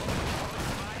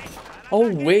 Oh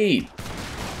wait.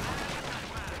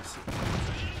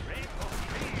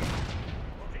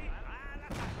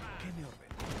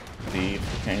 See if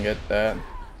we can get that.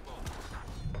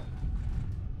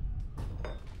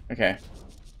 Okay.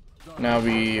 Now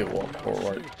we walk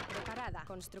forward.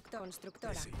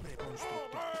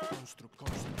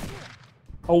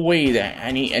 Oh wait,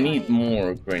 I need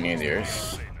more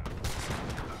grenadiers.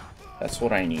 That's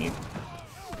what I need.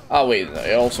 Oh wait,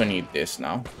 I also need this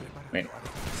now. Wait.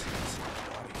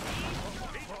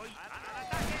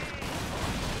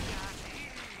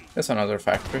 That's another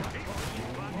factory.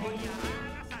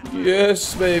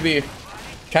 Yes, baby.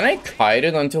 Can I kite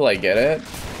it until I get it?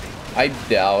 I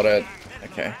doubt it.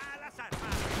 Okay.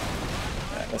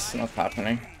 Yeah, that's not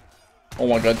happening. Oh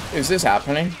my god, is this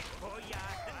happening?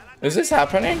 Is this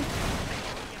happening?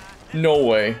 No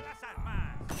way.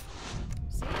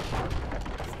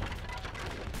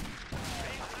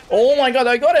 Oh my god,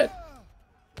 I got it!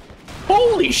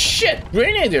 Holy shit!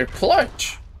 Grenadier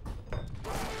clutch!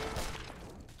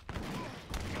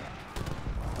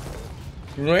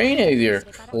 Grenadier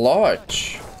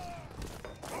clutch!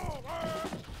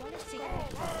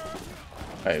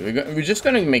 Alright, we're just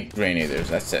gonna make grenadiers,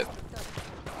 that's it.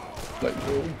 Like,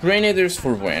 grenadiers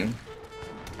for win.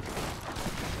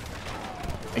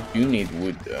 I do need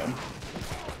wood though.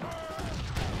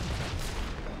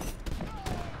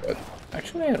 But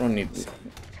actually I don't need wood.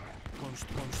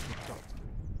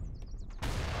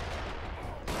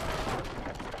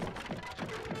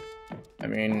 I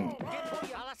mean,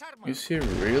 is he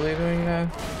really doing that?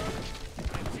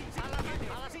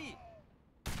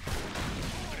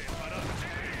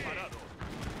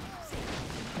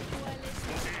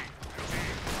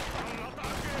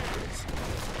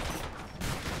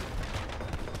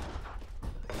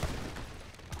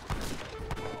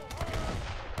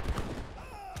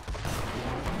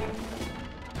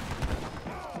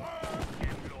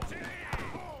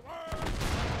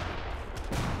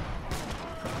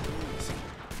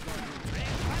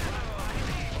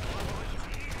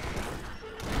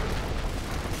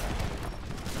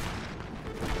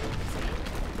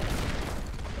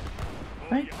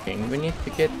 I think we need to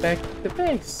get back to the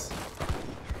base.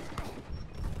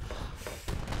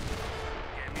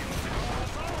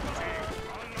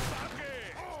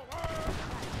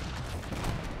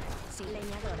 Sí,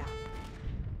 leñadora.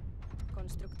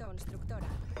 Constructora.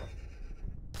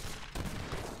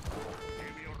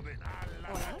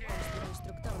 Hola,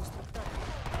 constructora.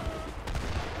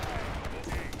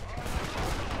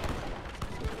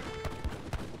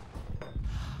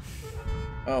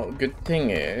 Oh, good thing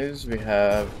is we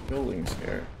have buildings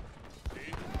here.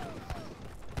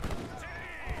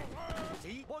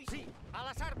 Sí, voy, sí. A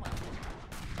las armas.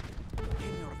 ¿Qué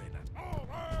me ordenan?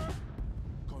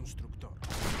 Constructor.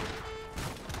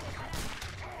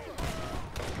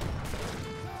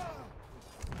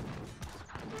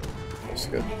 Let's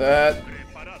get that.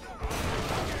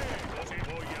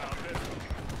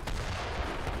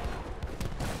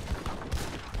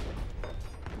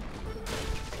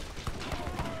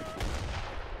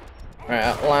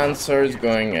 Alright, Lancer's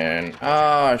going in.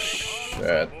 Ah,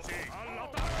 shit.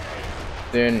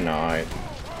 Denied.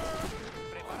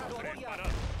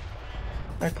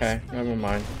 Okay, never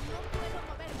mind.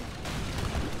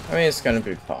 I mean, it's gonna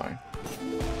be fine.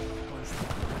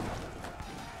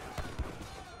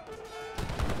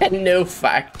 And no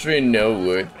factory, no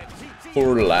wood.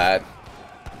 Poor lad.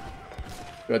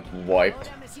 Got wiped.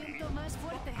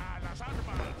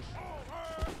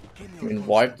 I mean,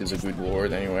 wiped is a good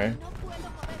word anyway.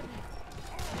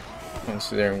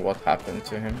 Considering what happened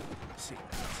to him.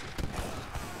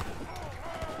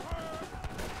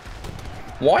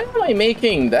 Why am I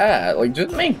making that? Like,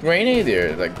 just make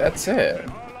grenadiers. Like, that's it.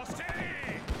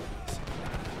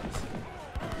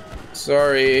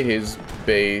 Sorry, his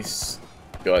base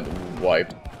got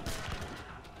wiped.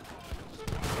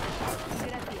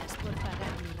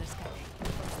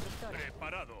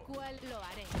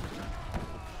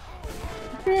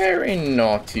 Very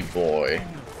naughty boy.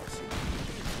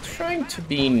 Trying to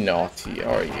be naughty,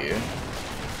 are you?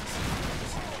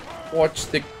 Watch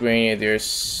the grenadiers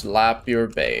slap your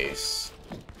base.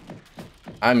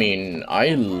 I mean, I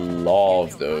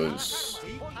love those.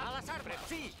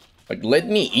 Like, let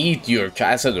me eat your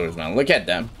cazadors, man. Look at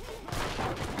them.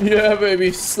 Yeah,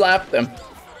 baby, slap them.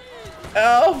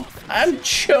 Oh, I'm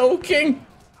choking.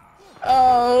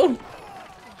 Oh,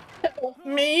 help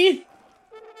me.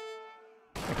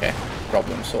 Okay,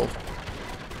 problem solved.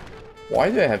 Why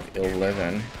do I have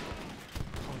 11?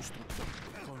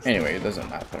 Anyway, it doesn't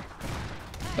matter.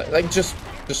 Like just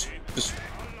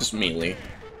melee.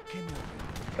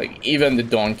 Like, even the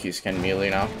donkeys can melee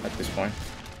now at this point.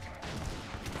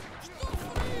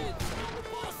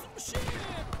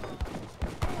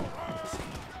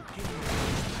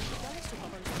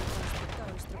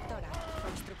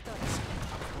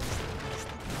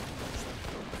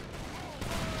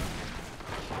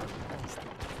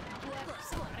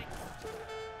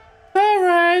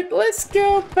 Alright, let's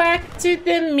go back to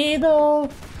the middle.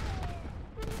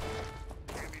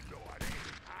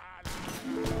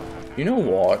 You know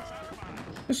what?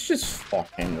 Let's just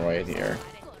fucking right here.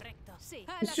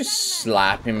 Let's just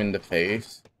slap him in the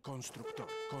face.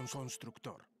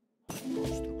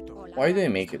 Why do they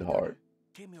make it hard?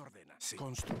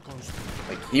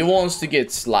 Like, he wants to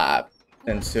get slapped,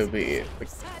 then so be it. Like,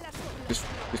 just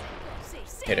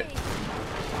hit it.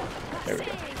 There we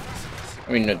go.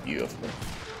 I mean, not you, of course.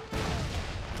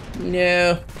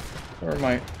 No. Where am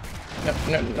I?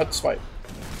 No, not swipe.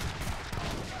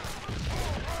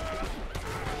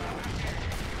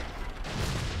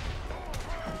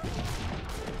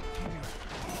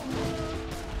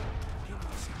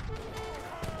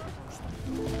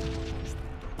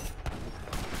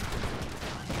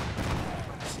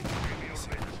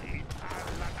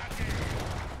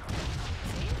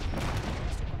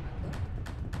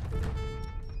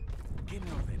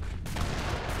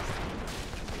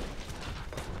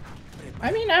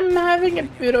 I mean, I'm having a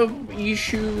bit of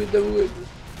issue with the wood.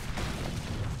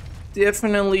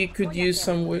 Definitely could use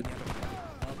some wood.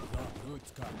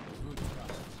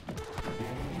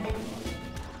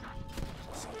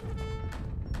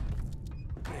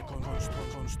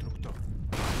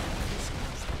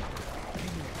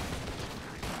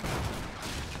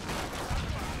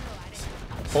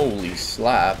 Holy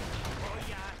slap.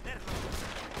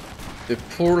 The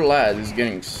poor lad is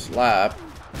getting slapped.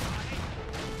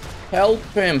 Help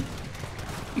him!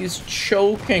 He's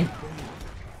choking.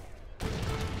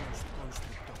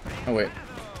 Oh wait.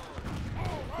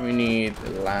 We need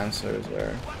lancers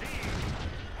there.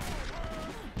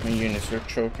 My units are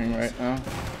choking right now.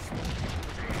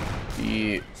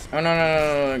 The... Oh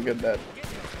no, get that.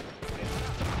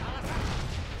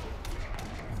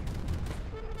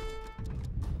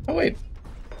 Oh wait.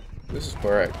 This is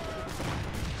correct.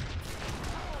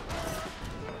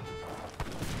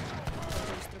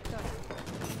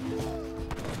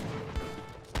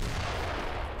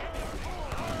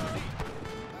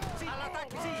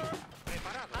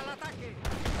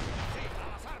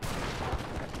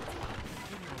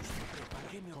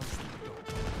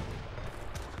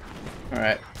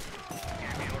 Alright.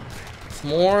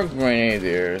 More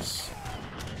grenadiers.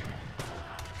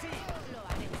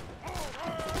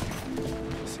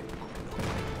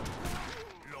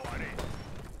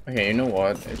 Okay, you know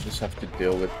what? I just have to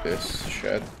deal with this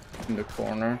shit in the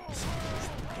corner.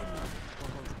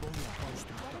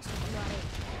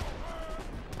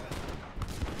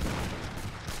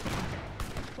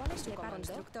 ¿Cuál es su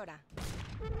constructora?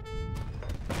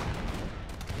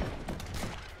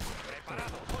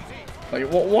 Like,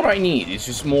 what I need is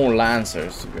just more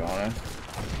lancers, to be honest.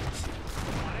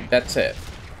 That's it.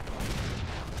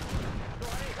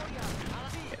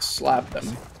 Yeah, slap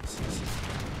them.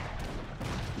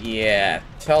 Yeah,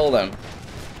 tell them.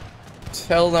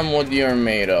 Tell them what you're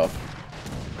made of.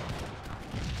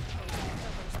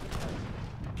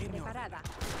 Preparada.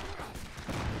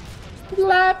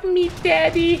 Slap me,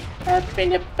 daddy. I've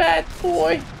been a bad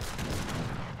boy.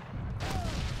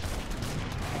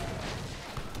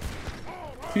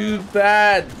 Too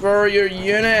bad for your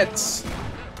units.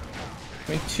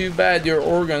 I mean, too bad your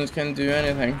organs can't do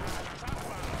anything.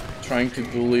 Trying to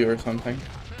bully or something.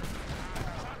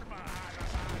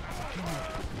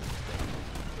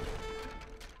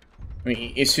 I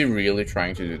mean, is he really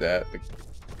trying to do that? Like,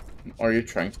 are you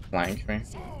trying to flank me?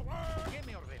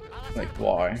 Like,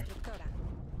 why?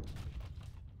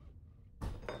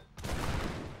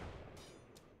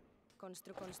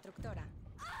 Constructora.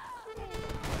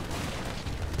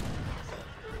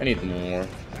 I need more.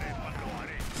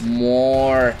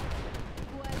 More.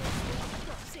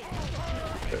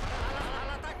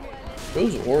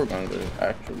 Those organs are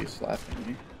actually slapping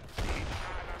me.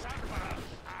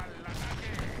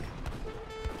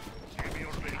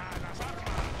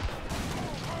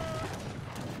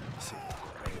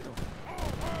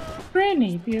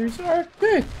 Grenadiers are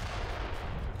good.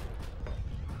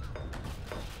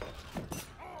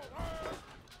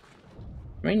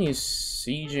 I mean, he's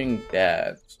sieging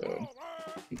that, so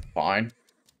I'm fine,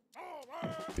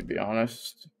 to be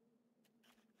honest.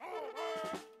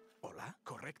 Hola,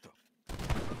 correcto.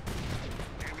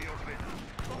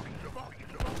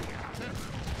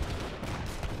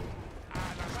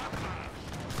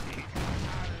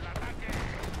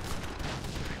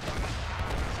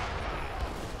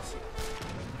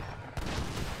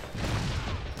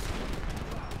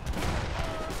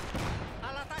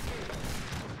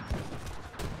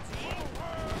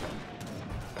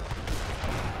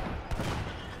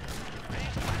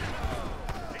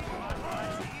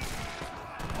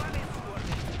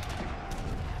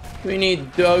 We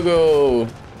need Doggo.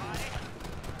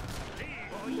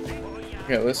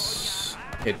 Okay, let's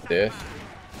hit this.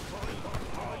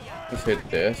 Let's hit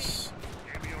this.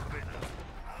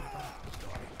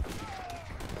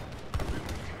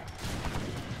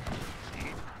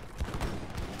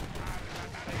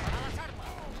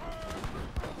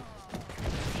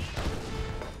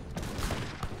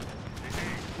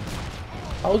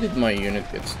 How did my unit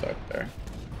get stuck there?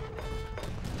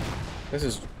 This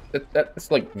is that's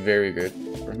like very good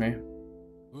for me.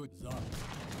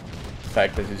 The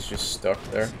fact that he's just stuck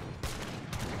there.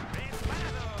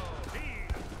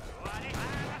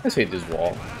 Let's hit this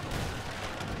wall.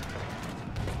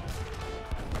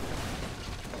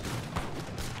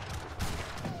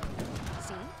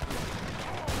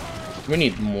 We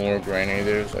need more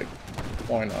grenadiers, like,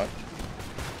 why not?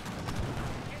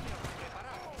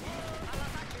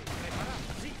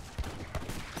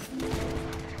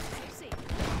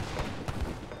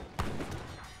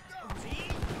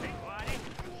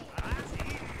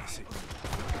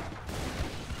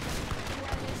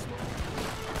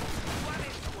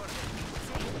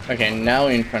 Okay, now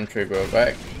infantry go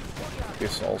back.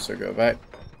 This also go back.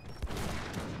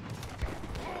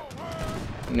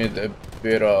 Need a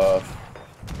bit of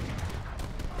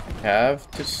cav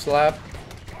to slap.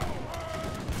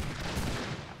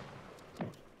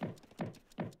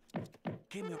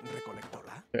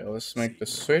 Okay, let's make the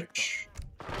switch.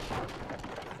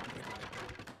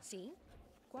 Sí.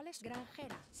 ¿Cuál es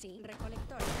granjera? Sí.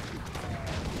 Recolectora.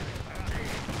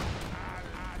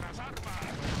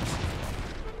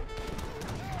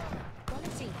 ¿Cuál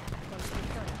es? Sí.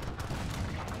 Constructora.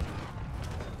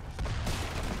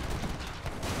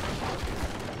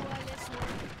 ¿Cuál es?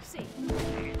 Sí.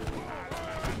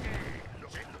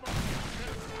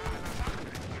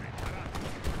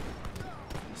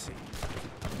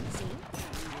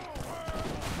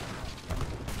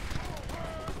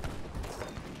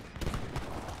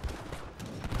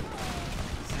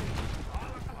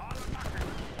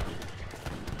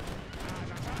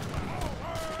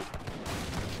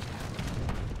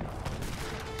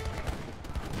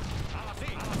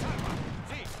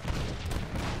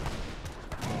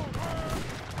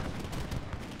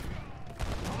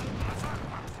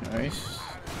 Nice.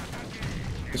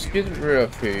 Just get rid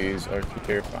of his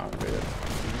artillery foundry.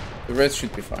 The rest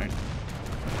should be fine.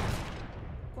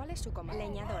 ¿Cuál es su comando?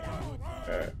 Leñadora.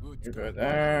 You go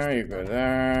there, you go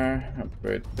there.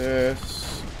 Upgrade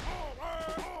this.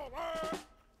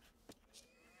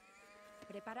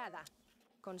 Preparada.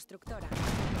 Constructora.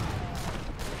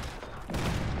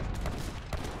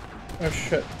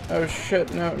 Oh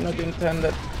shit, no, not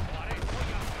intended.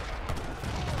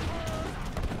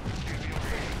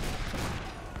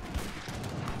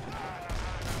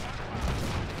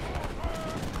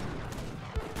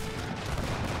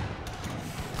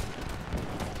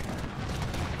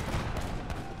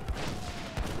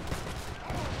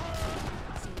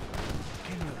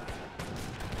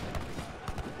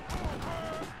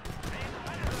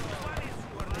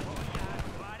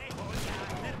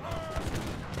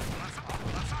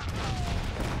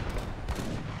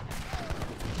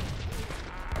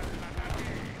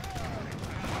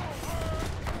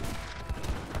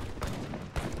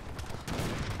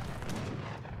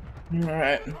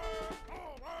 Alright.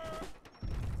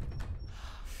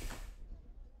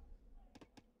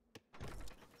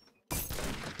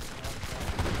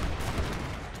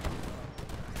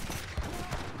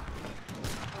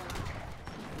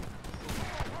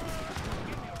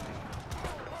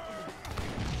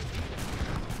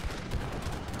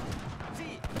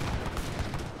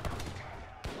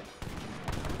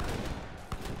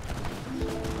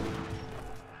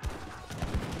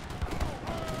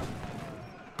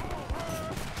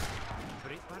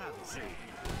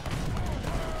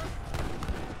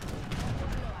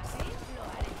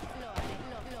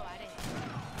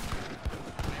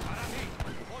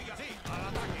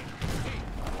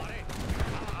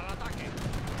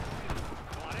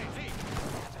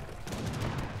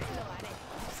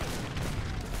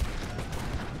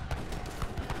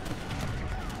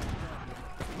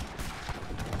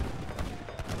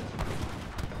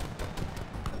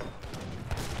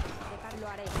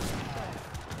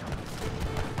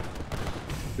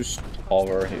 Just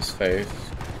over his face.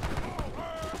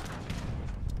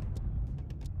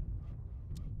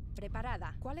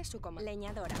 Preparada. ¿Cuál es su comando?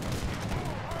 Leñadora.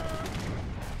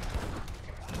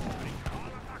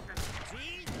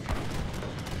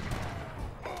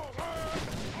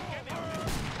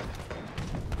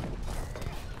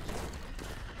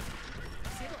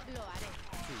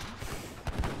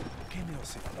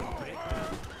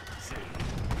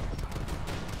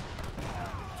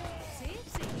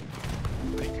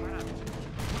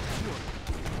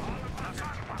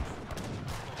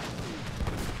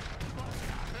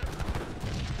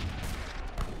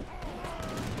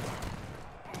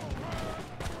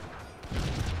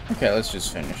 Okay, let's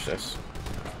just finish this.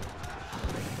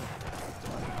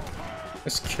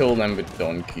 Let's kill them with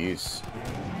donkeys.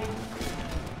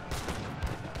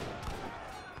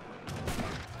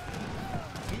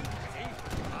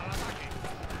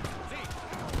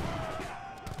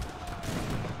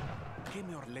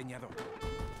 Leñador.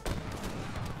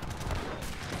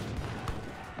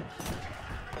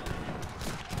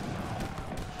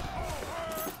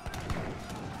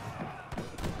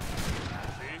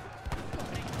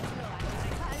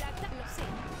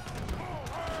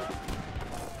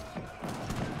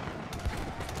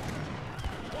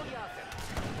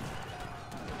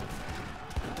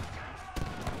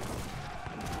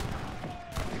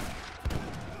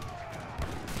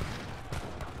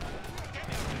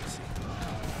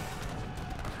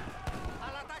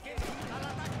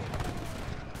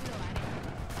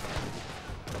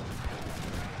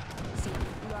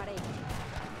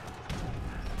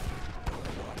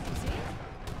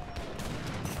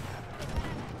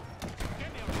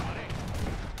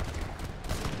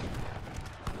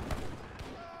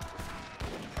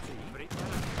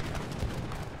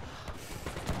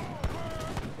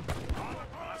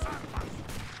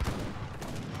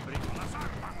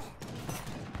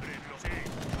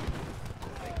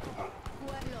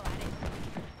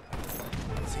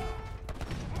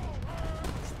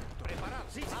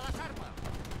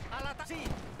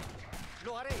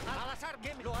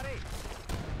 Lo haré.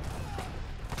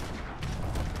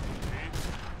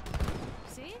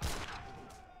 ¿Sí?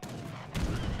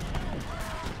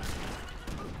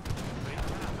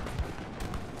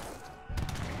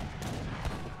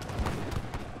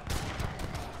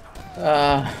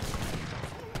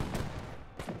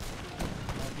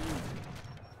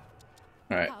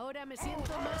 Alright. Ahora me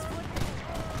siento más fuerte.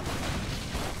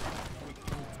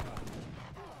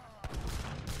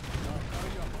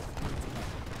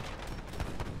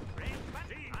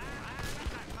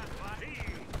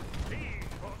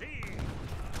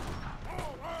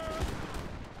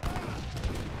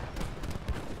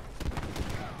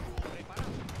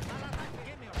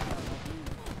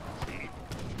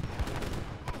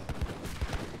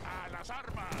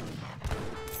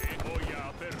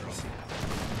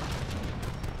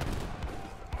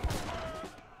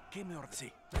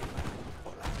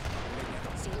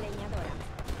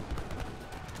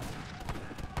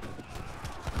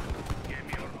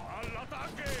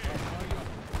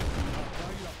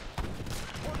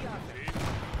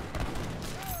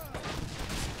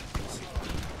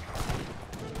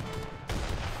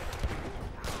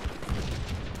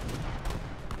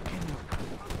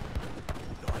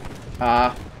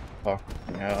 Ah, fuck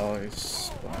hell, he's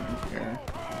spawning here.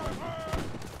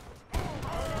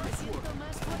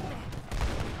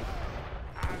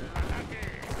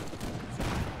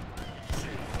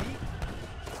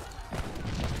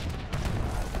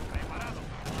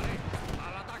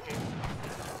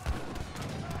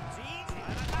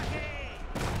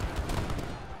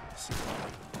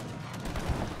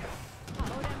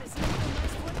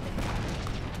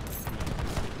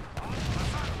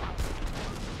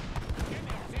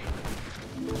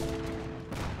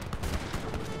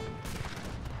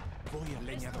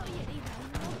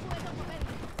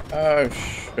 Oh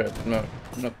shit, no,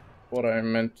 not what I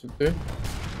meant to do.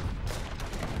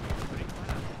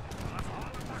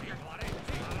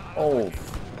 Oh,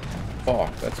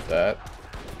 fuck, that's bad.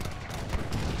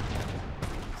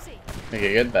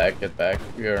 Okay, get back,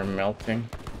 we are melting.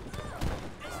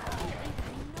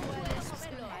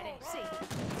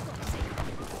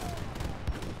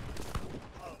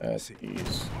 That is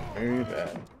very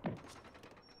bad.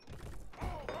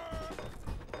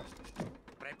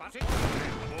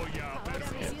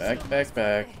 Yeah,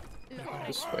 back.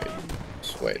 Just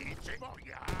wait.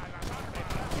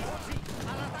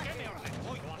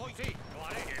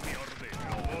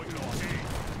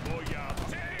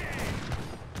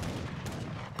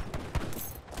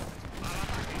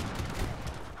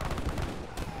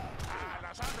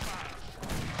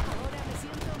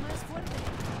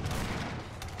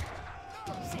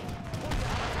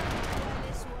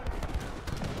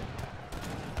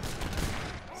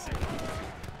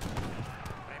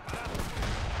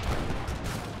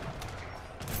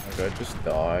 Okay, just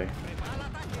die.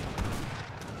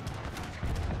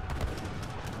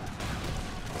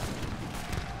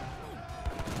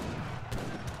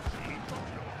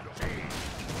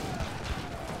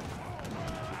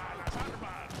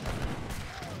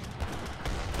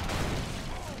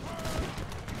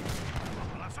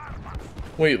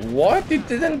 Wait, what? It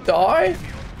didn't die?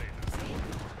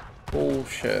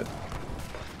 Bullshit.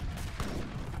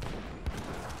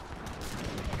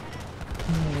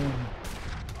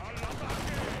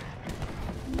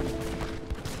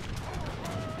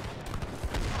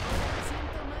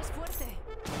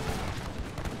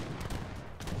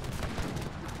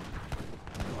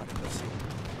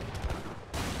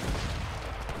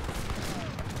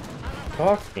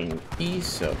 Fucking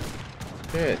piece of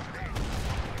shit.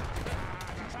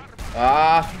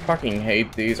 Ah, fucking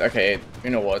hate these. Okay,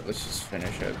 you know what? Let's just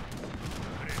finish it.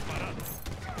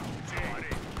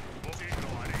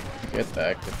 Get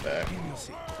back.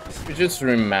 We just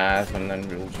remath and then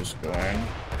we'll just go in.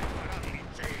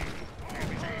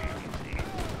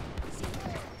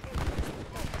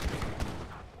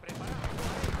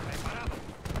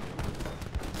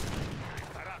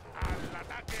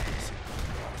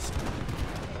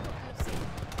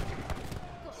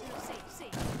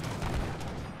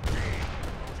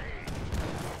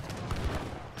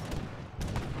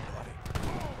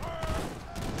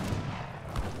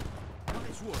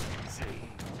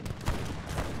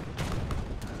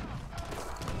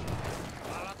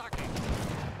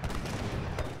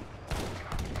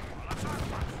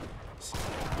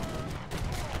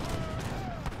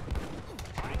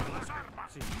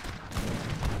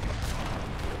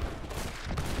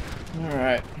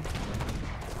 Alright.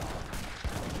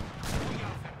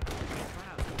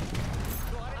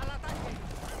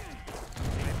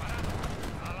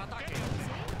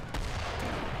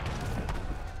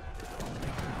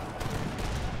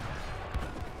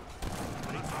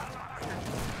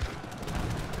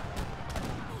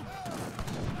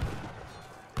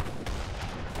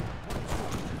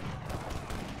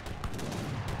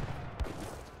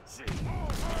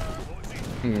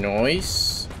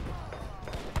 Nice.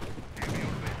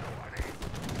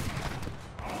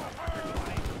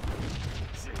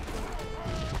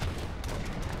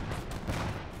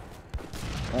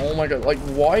 Oh my god, like,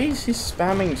 why is he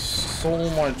spamming so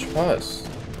much fuss?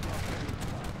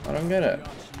 I don't get it.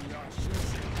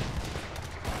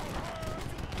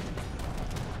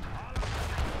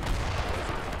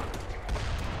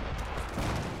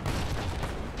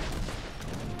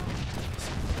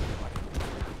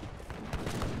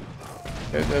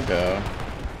 Go.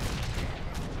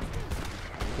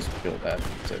 Just kill that.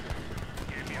 That's it.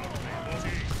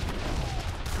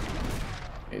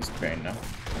 He's trained now.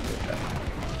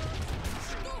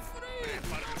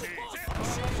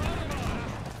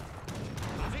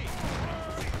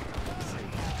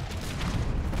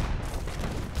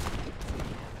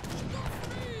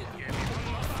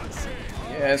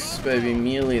 Yes, baby,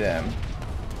 melee them.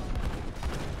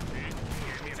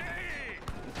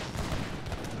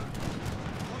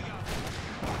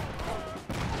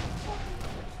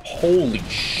 Holy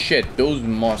shit, those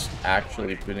must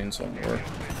actually put in some work.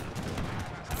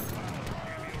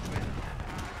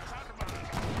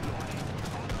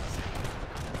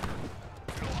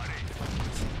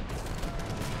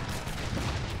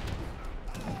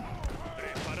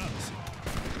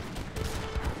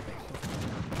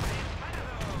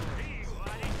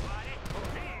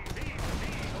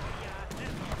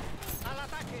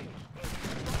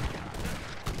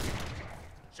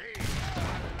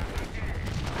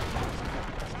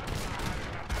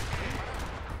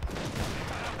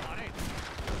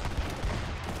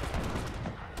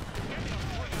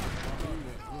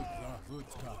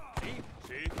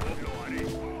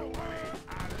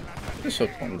 This is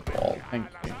one wall, thank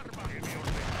you.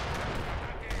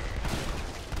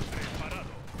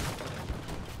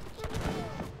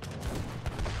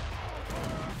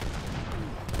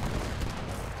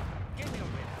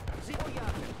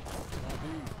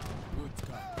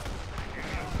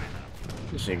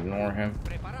 Just ignore him.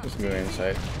 Just go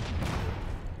inside.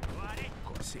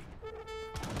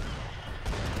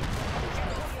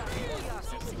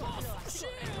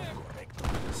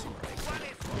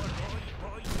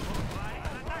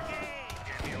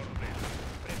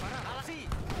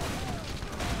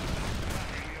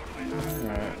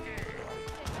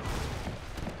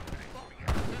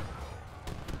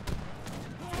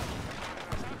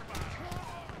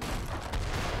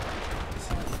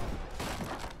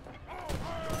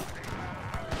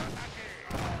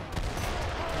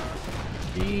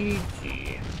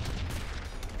 GG.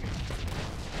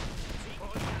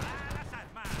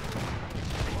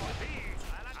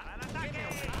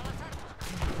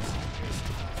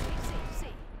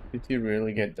 Did you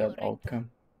really get that outcome?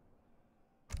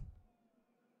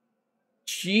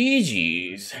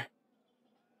 GG's.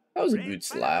 That was a good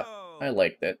slap. I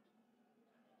like that.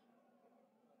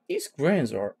 These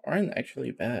Grens aren't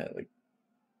actually bad. Like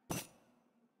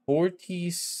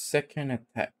 40-second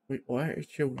attack. Wait,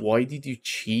 why did you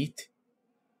cheat?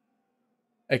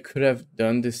 I could have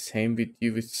done the same with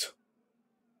you with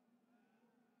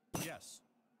Yes.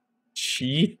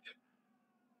 cheat.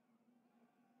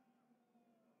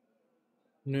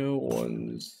 No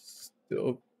one's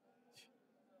still.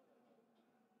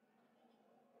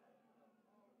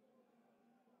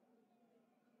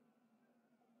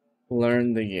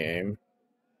 Learn the game.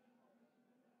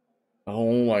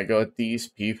 Oh my god, these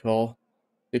people.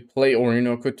 They play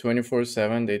Orinoco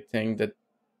 24/7. They think that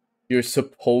you're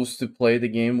supposed to play the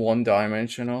game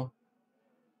one-dimensional.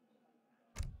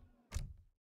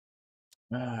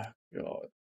 Ah, god.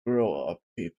 Grow up,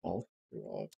 people.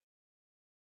 Grow up.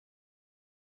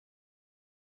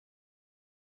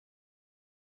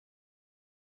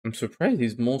 I'm surprised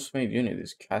his most made unit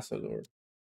is Cazador.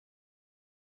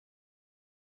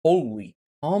 Holy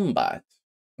combat.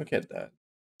 Look at that.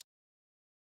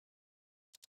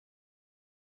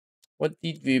 What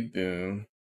did we boom?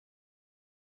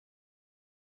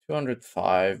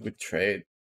 205 with trade.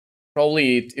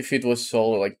 Probably if it was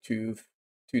sold like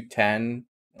 210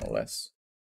 or less.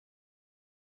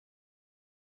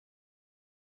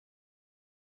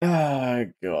 Ah,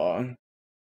 god.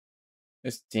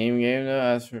 This team game though,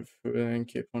 ask for food and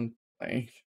keep on playing.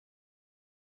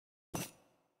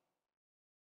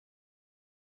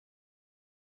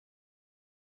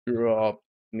 Grow up,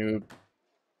 noob.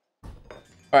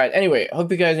 Alright, anyway,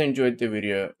 hope you guys enjoyed the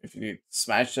video. If you did,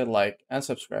 smash that like and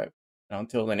subscribe. And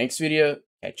until the next video,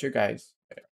 catch you guys.